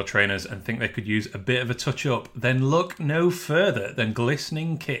shoes or trainers and think they could use a bit of a touch-up? Then look no further than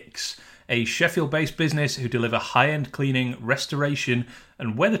Glistening Kicks, a Sheffield-based business who deliver high-end cleaning, restoration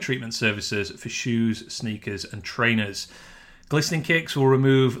and weather treatment services for shoes, sneakers and trainers. Glistening Kicks will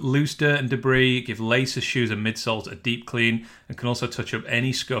remove loose dirt and debris, give laces, shoes and midsoles a deep clean, and can also touch up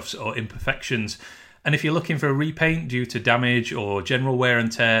any scuffs or imperfections. And if you're looking for a repaint due to damage or general wear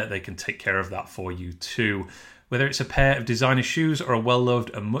and tear, they can take care of that for you too. Whether it's a pair of designer shoes or a well-loved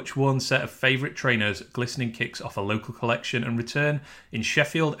and much-worn set of favourite trainers, Glistening Kicks offer local collection and return in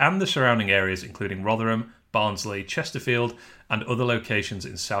Sheffield and the surrounding areas, including Rotherham, Barnsley, Chesterfield, and other locations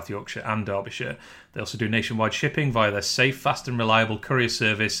in South Yorkshire and Derbyshire. They also do nationwide shipping via their safe, fast and reliable courier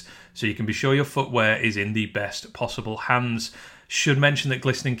service, so you can be sure your footwear is in the best possible hands. Should mention that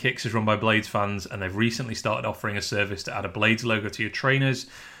Glistening Kicks is run by Blades fans, and they've recently started offering a service to add a Blades logo to your trainers.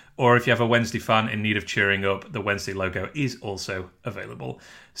 Or if you have a Wednesday fan in need of cheering up, the Wednesday logo is also available.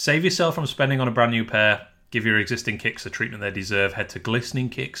 Save yourself from spending on a brand new pair. Give your existing kicks the treatment they deserve. Head to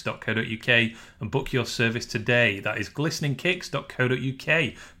glisteningkicks.co.uk and book your service today. That is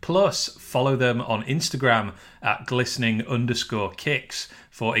glisteningkicks.co.uk. Plus, follow them on Instagram at glistening_kicks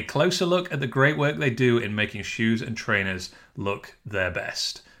for a closer look at the great work they do in making shoes and trainers look their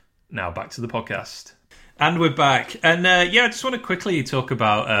best. Now back to the podcast. And we're back. And I just want to quickly talk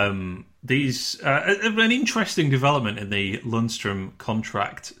about an interesting development in the Lundstram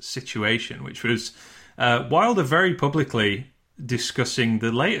contract situation, which was Wilder very publicly discussing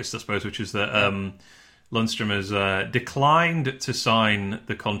the latest, I suppose, which is that Lundstram has declined to sign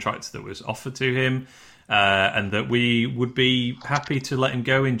the contract that was offered to him, and that we would be happy to let him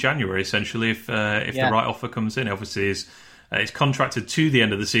go in January, essentially, if the right offer comes in. Obviously, it's contracted to the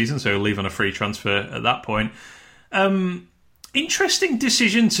end of the season, so he'll leave on a free transfer at that point. Interesting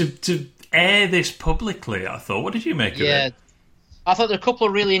decision to air this publicly, I thought. What did you make of it? I thought there were a couple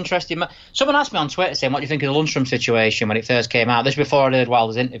of really interesting... Someone asked me on Twitter saying, what do you think of the Lundstram situation when it first came out? This was before I heard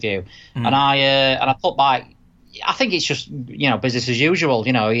Wilder's interview. And I put back, I think it's just, business as usual.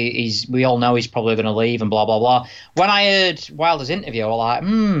 We all know he's probably going to leave and blah, blah, blah. When I heard Wilder's interview, I was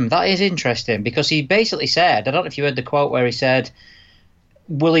like, that is interesting. Because he basically said, I don't know if you heard the quote where he said,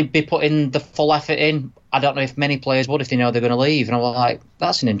 will he be putting the full effort in? I don't know if many players would if they know they're going to leave. And I was like,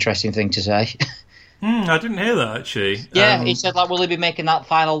 that's an interesting thing to say. I didn't hear that, actually. Yeah, he said, will he be making that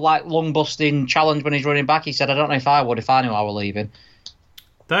final, lung-busting challenge when he's running back? He said, I don't know if I would if I knew I were leaving.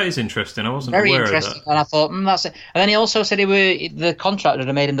 That is interesting. I wasn't Very aware interesting. of that. And I thought, that's it. And then he also said the contract would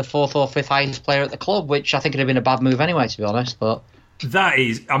have made him the 4th or 5th highest player at the club, which I think would have been a bad move anyway, to be honest. But That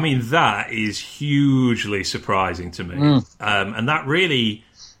is hugely surprising to me, and that really,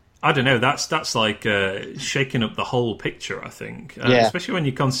 I don't know. That's like shaking up the whole picture. I think, especially when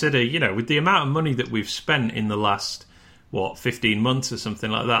you consider, with the amount of money that we've spent in the last 15 months or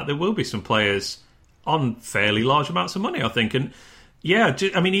something like that, there will be some players on fairly large amounts of money. I think, and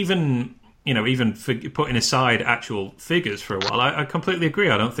even for putting aside actual figures for a while, I completely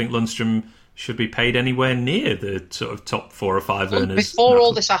agree. I don't think Lundstram should be paid anywhere near the sort of top 4 or 5 earners. Before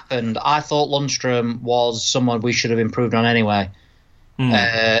all this happened, I thought Lundstram was someone we should have improved on anyway.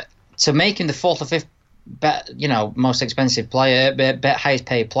 To make him the 4th or 5th most expensive player, highest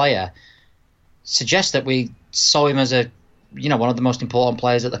paid player, suggests that we saw him as one of the most important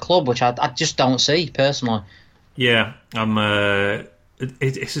players at the club, which I just don't see personally. Yeah,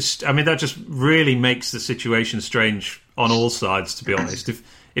 it's just, that just really makes the situation strange on all sides, to be honest.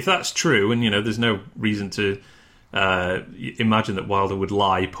 If that's true, and there's no reason to imagine that Wilder would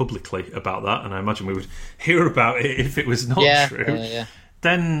lie publicly about that, and I imagine we would hear about it if it was not true.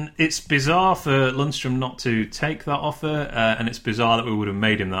 Then it's bizarre for Lundstram not to take that offer, and it's bizarre that we would have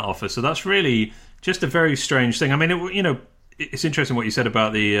made him that offer. So that's really just a very strange thing. It's interesting what you said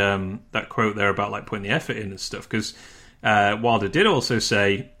about the that quote there about like putting the effort in and stuff, because Wilder did also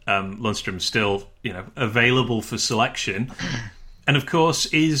say Lundstram's still available for selection. And of course,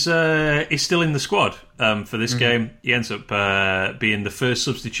 is still in the squad for this game. He ends up being the first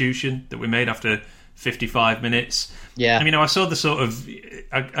substitution that we made after 55 minutes. Yeah, I saw the sort of,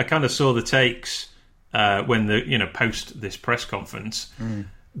 I kind of saw the takes when the post this press conference.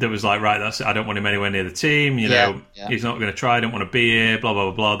 That was like, right, that's it. I don't want him anywhere near the team. He's not going to try. I don't want to be here. Blah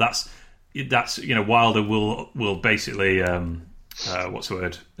blah blah blah. That's Wilder will basically. What's the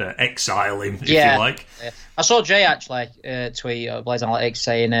word? Exile him, if you like. I saw Jay actually tweet Blaze Analytics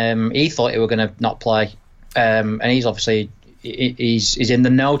saying he thought he were going to not play, and he's obviously he's in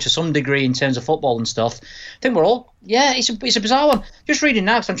the know to some degree in terms of football and stuff. I think we're all it's a bizarre one. Just reading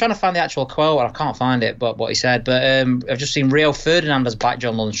now because I'm trying to find the actual quote and I can't find it, but what he said. But I've just seen Rio Ferdinand has backed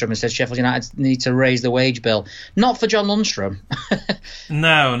John Lundstram and says Sheffield United need to raise the wage bill. Not for John Lundstram.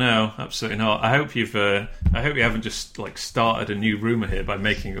 No, absolutely not. I hope you haven't just like started a new rumour here by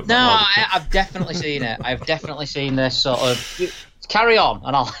making up. No, I've definitely seen it. I've definitely seen this sort of. Carry on,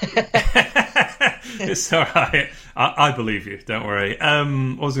 and I'll. It's all right. I believe you. Don't worry.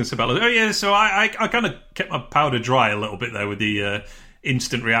 What was I going to say about? So I kind of kept my powder dry a little bit there with the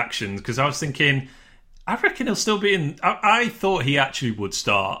instant reactions because I was thinking, I reckon he'll still be in. I thought he actually would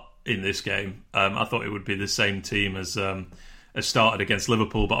start in this game. I thought it would be the same team as started against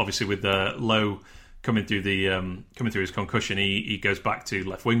Liverpool, but obviously with Lowe coming through his concussion, he goes back to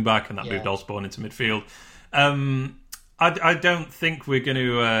left wing back, and that moved Osborne into midfield. I don't think we're going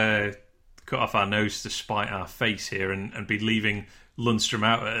to cut off our nose to spite our face here and be leaving Lundstram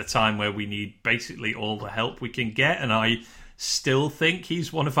out at a time where we need basically all the help we can get. And I still think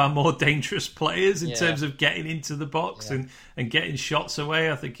he's one of our more dangerous players in terms of getting into the box and getting shots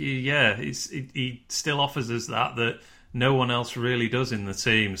away. I think he still offers us that no one else really does in the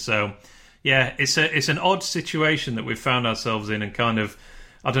team. So, it's an odd situation that we've found ourselves in, and kind of,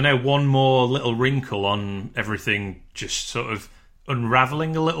 I don't know, one more little wrinkle on everything just sort of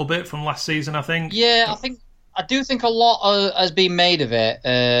unravelling a little bit from last season, I think. Yeah, I do think a lot has been made of it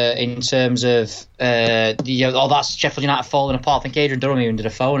in terms of that's Sheffield United falling apart. I think Adrian Durham even did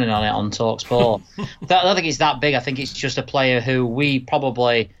a phone-in on it on TalkSport. I don't think it's that big. I think it's just a player who we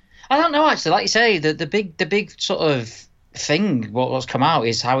probably... I don't know, actually. Like you say, the big sort of thing, what's come out,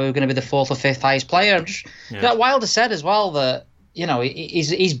 is how we're going to be the 4th or 5th highest player. Wilder said as well that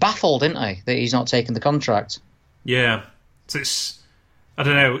he's baffled, isn't he, that he's not taking the contract. Yeah, it's I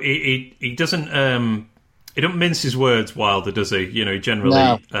don't know. He doesn't mince his words, Wilder, does he? He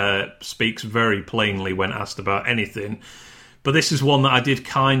generally speaks very plainly when asked about anything. But this is one that I did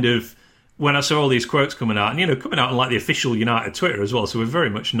kind of, when I saw all these quotes coming out, and coming out on like the official United Twitter as well. So we're very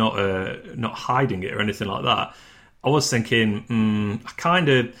much not hiding it or anything like that. I was thinking, I kind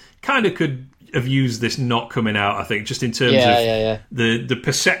of could have used this not coming out, I think, just in terms of the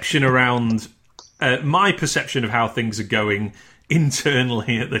perception around my perception of how things are going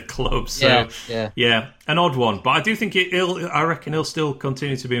internally at the club. So an odd one, but I do think I reckon he'll still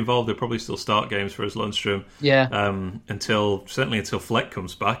continue to be involved. He'll probably still start games for us, Lundstram. Until Fleck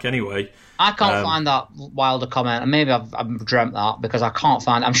comes back. Anyway, I can't find that Wilder comment, and maybe I've dreamt that because I can't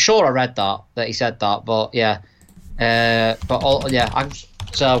find. I'm sure I read that he said that, but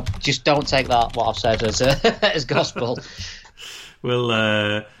so just don't take that what I've said as gospel.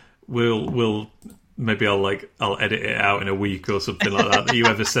 We'll maybe I'll edit it out in a week or something like that you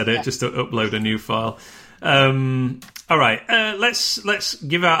ever said it, just to upload a new file. All right, let's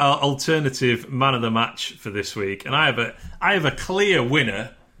give out our alternative man of the match for this week, and I have a clear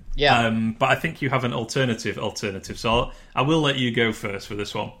winner. Yeah. But I think you have an alternative. So I will let you go first for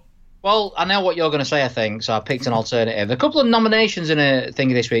this one. Well, I know what you're going to say, I think, so I picked an alternative. A couple of nominations in a thing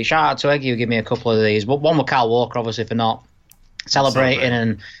this week. Shout out to Eggy who gave me a couple of these. But one with Kyle Walker, obviously, for not celebrating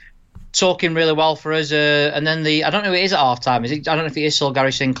and talking really well for us. And then I don't know who it is at half-time. I don't know if it is still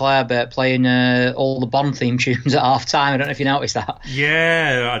Gary Sinclair, but playing all the Bond theme tunes at half-time. I don't know if you noticed that.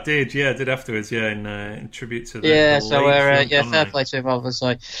 Yeah, I did. Yeah, I did afterwards, in tribute to the so fair play to him,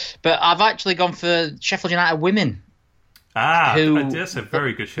 obviously. But I've actually gone for Sheffield United women. That's a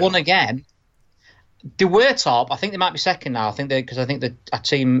very good show. Won again. They were top. I think they might be second now. I think a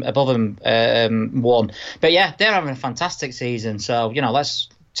team above them won. But yeah, they're having a fantastic season. So let's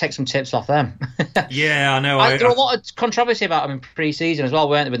take some tips off them. Yeah, I know. There were a lot of controversy about them in pre-season as well,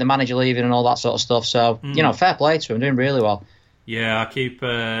 weren't there, with the manager leaving and all that sort of stuff. So fair play to them, doing really well. Yeah, I keep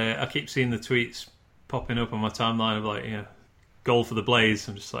seeing the tweets popping up on my timeline of goal for the Blaze.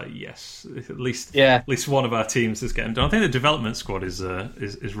 I'm just like, yes, at least one of our teams is getting done. I think the development squad is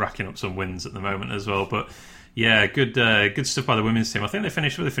racking up some wins at the moment as well. But yeah, good stuff by the women's team. I think they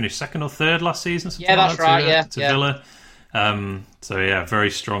finished second or third last season. Yeah, that's right. To Villa. So yeah,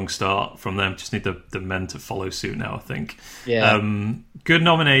 very strong start from them. Just need the men to follow suit now, I think. Yeah. Good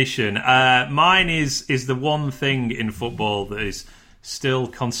nomination. Mine is the one thing in football that is still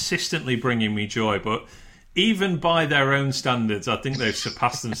consistently bringing me joy, but even by their own standards, I think they've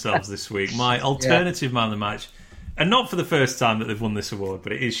surpassed themselves this week. My alternative man of the match, and not for the first time that they've won this award,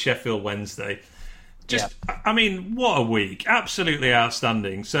 but it is Sheffield Wednesday. I mean, what a week. Absolutely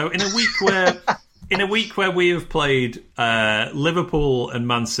outstanding. So in a week where we have played Liverpool and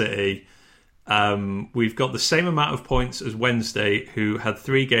Man City, we've got the same amount of points as Wednesday, who had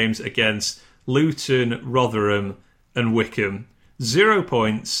 3 games against Luton, Rotherham and Wickham. 0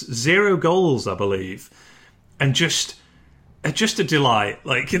 points, 0 goals, I believe. And just a delight.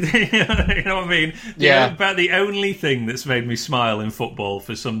 Like, you know what I mean? Yeah. About the only thing that's made me smile in football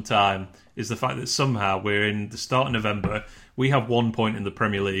for some time is the fact that somehow we're in the start of November, we have 1 point in the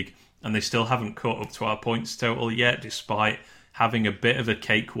Premier League, and they still haven't caught up to our points total yet, despite having a bit of a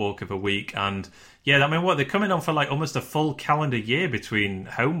cakewalk of a week. And yeah, I mean, they're coming on for almost a full calendar year between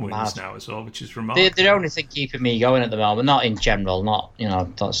home wins now as well, which is remarkable. The only thing keeping me going at the moment, not in general,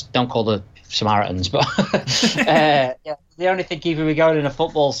 don't call the Samaritans, but the only thing keeping me going in a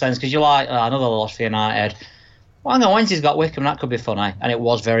football sense, because you're like, another loss for United. Well, no, Wednesday's got Wickham, that could be funny, and it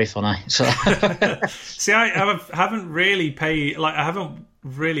was very funny. So, see, I haven't really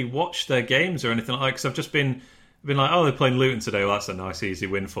watched their games or anything like that, because I've just been like, oh, they're playing Luton today. Well, that's a nice, easy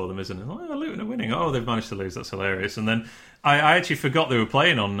win for them, isn't it? Like, oh, Luton are winning. Oh, they've managed to lose. That's hilarious. And then I actually forgot they were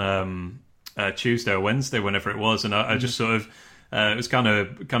playing on Tuesday or Wednesday, whenever it was, and I just sort of. It was kind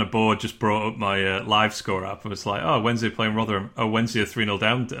of bored. Just brought up my live score app. I was like, "Oh, Wednesday playing Rotherham. Oh, Wednesday are 3-0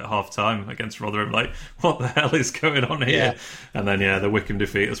 down at half time against Rotherham. Like, what the hell is going on here?" Yeah. And then the Wickham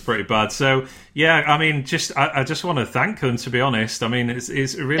defeat was pretty bad. So yeah, I mean, I just want to thank them, to be honest. I mean, it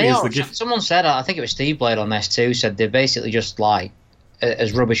really is the gift. Someone said, I think it was Steve Blade on this too, said they're basically just like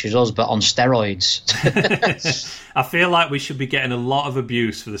as rubbish as us, but on steroids. I feel like we should be getting a lot of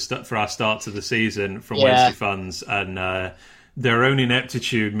abuse for our start to the season from Wednesday fans, and their own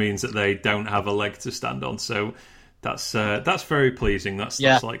ineptitude means that they don't have a leg to stand on. So that's very pleasing. That's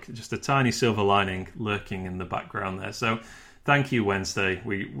like just a tiny silver lining lurking in the background there. So thank you, Wednesday.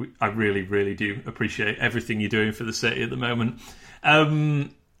 I really, really do appreciate everything you're doing for the city at the moment.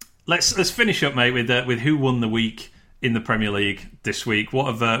 Let's finish up, mate, with who won the week in the Premier League this week.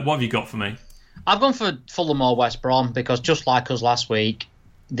 What have you got for me? I've gone for Fulham or West Brom, because just like us last week,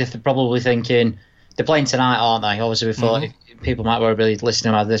 they're probably thinking they're playing tonight, aren't they? Obviously, we thought people might well be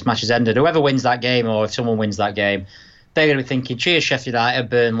listening as this match has ended. Whoever wins that game, or if someone wins that game, they're going to be thinking, cheers, Sheffield United,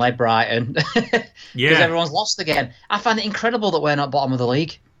 Burnley, Brighton. Because everyone's lost again. I find it incredible that we're not bottom of the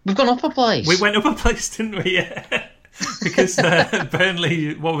league. We've gone up a place. We went up a place, didn't we? Yeah. Because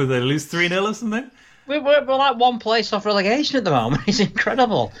Burnley, what were they, lose 3-0 or something? We're like one place off relegation at the moment. It's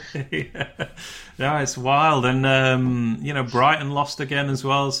incredible. Yeah, it's wild. And, Brighton lost again as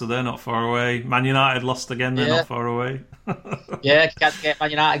well, so they're not far away. Man United lost again, they're not far away. Can't get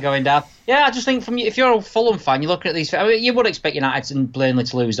Man United going down. Yeah, I just think if you're a Fulham fan, you look at these. You would expect United and Burnley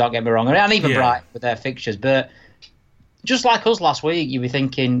to lose, don't get me wrong. And even Brighton with their fixtures. But just like us last week, you'd be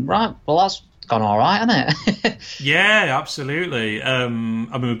thinking, right, well, that's gone all right, hasn't it? Yeah, absolutely.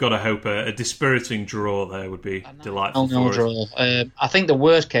 we've got to hope a dispiriting draw there would be delightful for us. Draw. I think the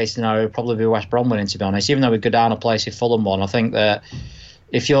worst case scenario would probably be West Brom winning, to be honest. Even though we go down a place if Fulham won, I think that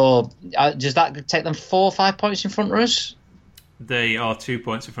if you're, does that take them 4 or 5 points in front of us? They are 2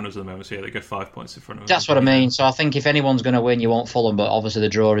 points in front of us at the moment, so yeah, they go 5 points in front of us. That's what I mean. So I think if anyone's going to win, you won't Fulham, but obviously the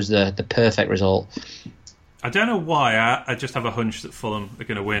draw is the perfect result. I don't know why. I just have a hunch that Fulham are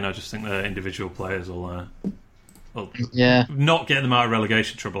going to win. I just think the individual players will not get them out of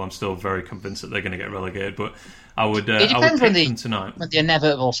relegation trouble. I'm still very convinced that they're going to get relegated, but I would pick them tonight. When the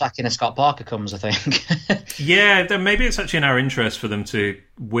inevitable sacking of Scott Parker comes, I think. Yeah, then maybe it's actually in our interest for them to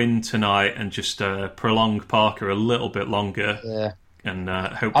win tonight and just prolong Parker a little bit longer. Yeah. And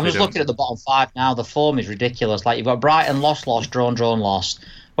hopefully I'm just looking at the bottom 5 now. The form is ridiculous. Like, you've got Brighton lost, drawn, lost.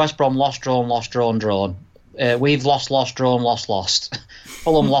 West Brom lost, drawn. We've lost, drawn, lost.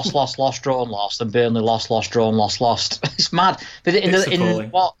 Fulham lost, drawn, lost, and Burnley lost, drawn, lost. It's mad. But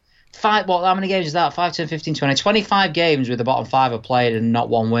how many games is that? 5, 10, 15, 20. 25 games with the bottom 5 have played and not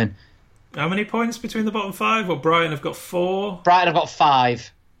one win. How many points between the bottom 5? Well, Brighton have got 4. Brighton have got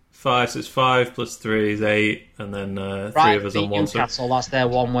 5. 5, so it's 5 plus 3 is 8, and then 3 of us on one. Newcastle, that's their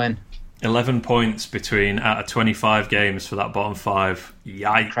one win. 11 points out of 25 games for that bottom 5.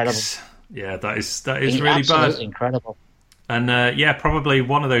 Yikes! Incredible. Yeah, that is really bad. Incredible. And probably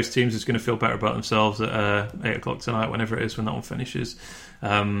one of those teams is going to feel better about themselves at 8 o'clock tonight, whenever it is when that one finishes.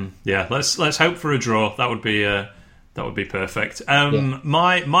 Let's hope for a draw. That would be perfect.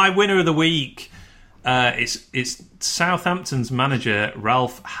 My winner of the week, it's Southampton's manager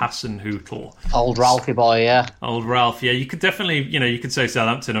Ralph Hasenhüttl. Old Ralphie boy, yeah. Old Ralph, yeah. You could definitely, you could say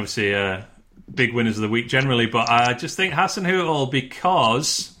Southampton, obviously, big winners of the week generally, but I just think Hasenhüttl,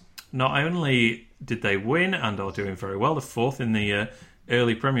 because not only did they win and are doing very well, the 4th in the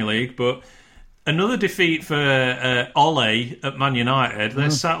early Premier League, but another defeat for Ole at Man United.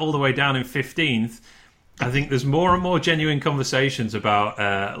 They're sat all the way down in 15th. I think there's more and more genuine conversations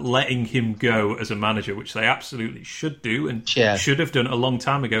about letting him go as a manager, which they absolutely should do and should have done a long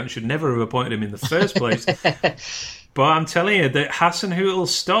time ago and should never have appointed him in the first place. But I'm telling you that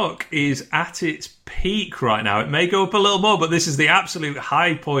Hasenhüttl's stock is at its peak right now. It may go up a little more, but this is the absolute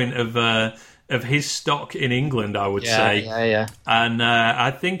high point of his stock in England, I would say. Yeah. And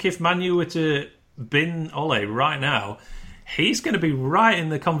I think if Man U were to bin Ole right now, he's going to be right in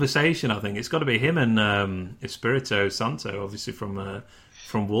the conversation, I think. It's got to be him and Espirito Santo, obviously, from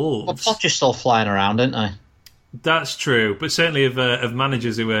Wolves. Well, Poch is still flying around, isn't they? That's true, but certainly of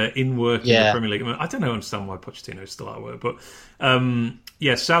managers who are in work in the Premier League. I don't understand why Pochettino is still out of work, but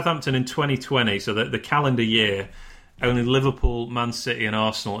Southampton in 2020, so the calendar year, only Liverpool, Man City and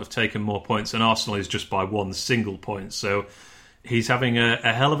Arsenal have taken more points, and Arsenal is just by 1 single point. So he's having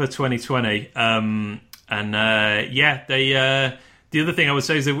a hell of a 2020. The other thing I would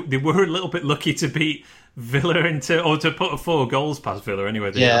say is they were a little bit lucky to beat Villa to put 4 goals past Villa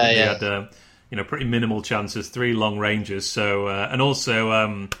anyway. They had pretty minimal chances, 3 long ranges. So and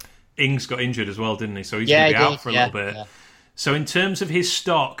also Ings got injured as well, didn't he? So he's going to be out for a little bit. Yeah. So in terms of his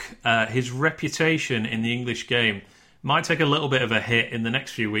stock, his reputation in the English game might take a little bit of a hit in the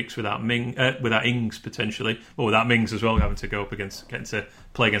next few weeks without Ings potentially, or without Mings as well. Having to go up getting to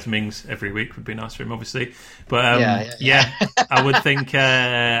play against Mings every week would be nice for him, obviously. But I would think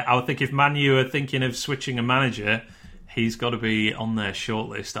if Man U are thinking of switching a manager, he's got to be on their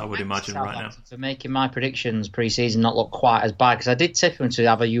shortlist, I would imagine, right now. For making my predictions pre-season not look quite as bad, because I did tip him to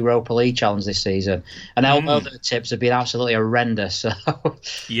have a Europa League challenge this season, and all the tips have been absolutely horrendous. So.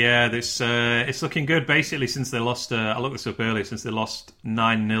 Yeah, it's looking good. Basically, since they lost, I looked this up earlier, since they lost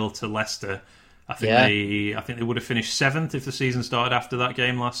 9-0 to Leicester, I think they would have finished 7th if the season started after that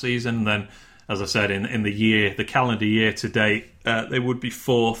game last season. And then, as I said, in the calendar year to date, they would be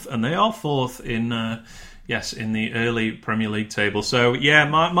 4th, and they are 4th in. Yes, in the early Premier League table. So,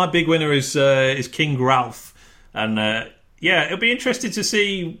 my big winner is King Ralph. And, it'll be interesting to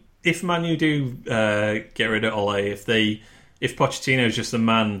see if Man U do get rid of Ole, if Pochettino is just the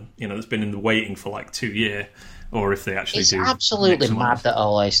man that's been in the waiting for like 2 years, or if they actually do. It's absolutely mad that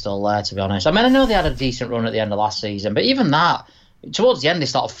Ole's still there, to be honest. I mean, I know they had a decent run at the end of last season, but even that, towards the end, they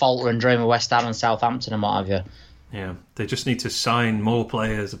started faltering, dreaming of West Ham and Southampton and what have you. Yeah, they just need to sign more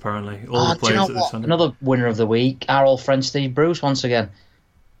players, apparently. All the players that they've signed. Another winner of the week, our old friend Steve Bruce, once again.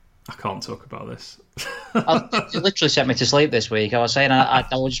 I can't talk about this. He literally sent me to sleep this week. I was saying I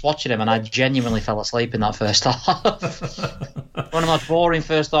was just watching him and I genuinely fell asleep in that first half. One of the most boring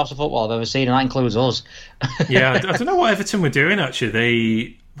first halves of football I've ever seen, and that includes us. Yeah, I don't know what Everton were doing,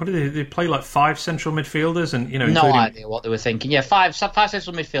 actually. They play like 5 central midfielders, and no idea what they were thinking. Yeah, 5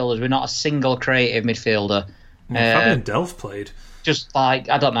 central midfielders with not a single creative midfielder. Fabian Delph played. Just like,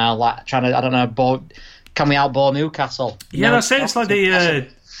 I don't know, trying to, can we outball Newcastle? Yeah, that's it. It's like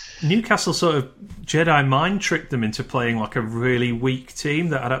Newcastle sort of Jedi mind tricked them into playing like a really weak team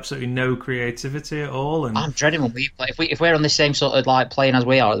that had absolutely no creativity at all. And I'm dreading when we play. If we're on the same sort of like playing as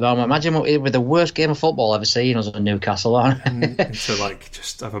we are at the moment, imagine with the worst game of football I've ever seen us in Newcastle on. And to like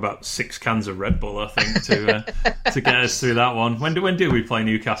just have about 6 cans of Red Bull, I think, to get us through that one. When do we play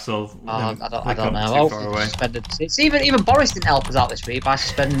Newcastle? I don't know. It's even Boris didn't help us out this week by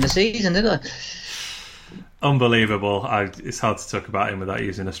suspending the season, did he? Unbelievable. It's hard to talk about him without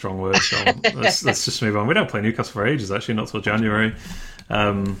using a strong word, so let's just move on. We don't play Newcastle for ages, actually, not till January.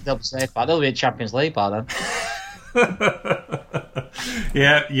 They'll be safe, but they'll be in Champions League by then.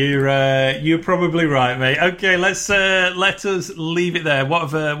 Yeah, you're probably right, mate. Okay, let us leave it there.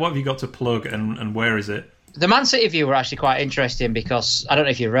 What have you got to plug, and where is it? The Man City view were actually quite interesting because I don't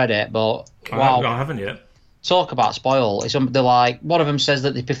know if you've read it, but I haven't yet. Talk about spoil. They're like, one of them says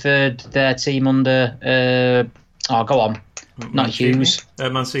that they preferred their team under. Go on, not Hughes.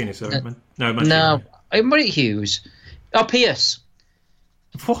 Mancini, sorry. Mancini. No, was it Hughes? Oh, Pierce.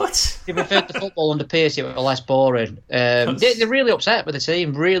 What? They preferred the football under Pierce. It was less boring. They're really upset with the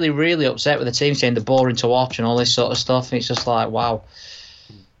team. Really, really upset with the team, saying they're boring to watch and all this sort of stuff. And it's just like, wow.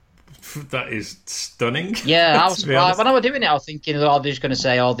 That is stunning. Yeah, I was surprised. When I was doing it, I was thinking, they're just going to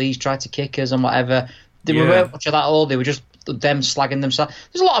say, these tried to kick us and whatever. They weren't much of that at all. They were just them slagging themselves.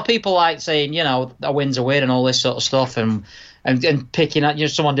 There's a lot of people like saying, a win's a win and all this sort of stuff, and picking at.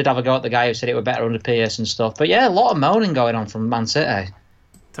 Someone did have a go at the guy who said it were better under Pierce and stuff. But yeah, a lot of moaning going on from Man City.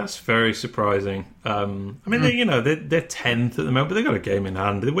 That's very surprising. I mean, they're 10th at the moment, but they've got a game in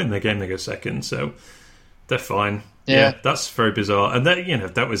hand. They win their game, they go second, so they're fine. Yeah, that's very bizarre. And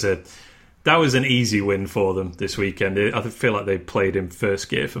that was an easy win for them this weekend. I feel like they played in first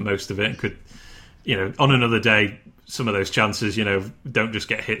gear for most of it and could. On another day, some of those chances, don't just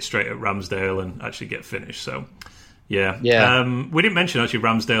get hit straight at Ramsdale and actually get finished. So, yeah. We didn't mention, actually,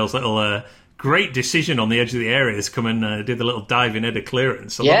 Ramsdale's little great decision on the edge of the area to come and do the little diving header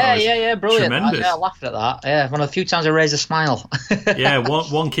clearance. Brilliant. Tremendous. I laughed at that. Yeah, one of the few times I raised a smile. Yeah,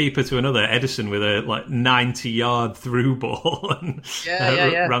 one keeper to another. Edison with a 90-yard through ball. And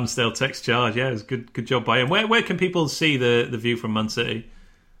Ramsdale takes charge. Yeah, it was good job by him. Where can people see the view from Man City?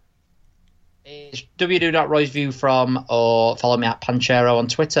 It's www.roysviewfrom or follow me at Panchero on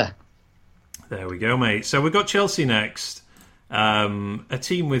Twitter. There we go, mate. So we've got Chelsea next. A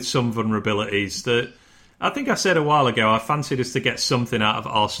team with some vulnerabilities that I think I said a while ago I fancied us to get something out of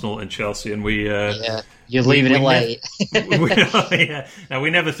Arsenal and Chelsea, and we... you're leaving it late. We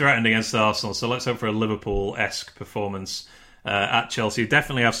never threatened against Arsenal, so let's hope for a Liverpool-esque performance at Chelsea.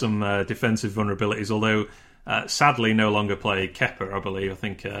 Definitely have some defensive vulnerabilities, although... sadly, no longer play Kepa, I believe. I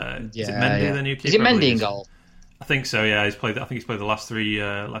think is it Mendy the new keeper? Is it Mendy in goal? I think so. Yeah, he's played. I think he's played the last three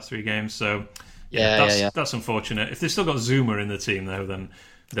games. So that's unfortunate. If they've still got Zuma in the team, though, then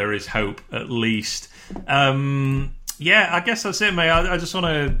there is hope at least. I guess that's it, mate. I just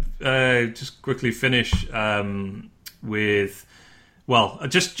want to just quickly finish with. Well,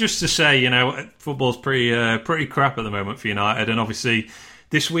 just to say, football's pretty crap at the moment for United, and obviously.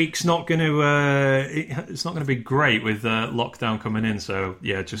 This week's not going to it's not going to be great with lockdown coming in. So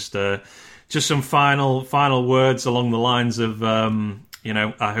yeah, just some final words along the lines of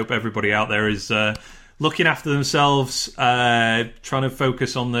I hope everybody out there is looking after themselves, trying to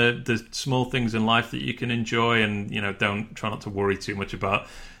focus on the small things in life that you can enjoy, and try not to worry too much about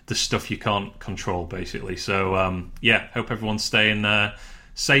the stuff you can't control, basically. So hope everyone's staying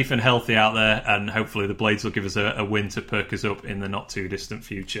safe and healthy out there, and hopefully the Blades will give us a win to perk us up in the not too distant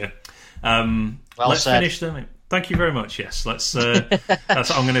future. Let's finish them. Thank you very much. Yes, let's. I'm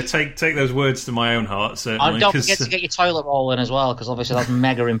going to take those words to my own heart. Certainly. And don't forget to get your toilet roll in as well, because obviously that's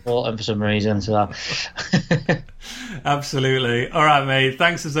mega important for some reason. So. Absolutely. All right, mate.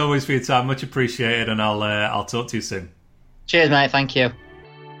 Thanks as always for your time. Much appreciated, and I'll talk to you soon. Cheers, mate. Thank you.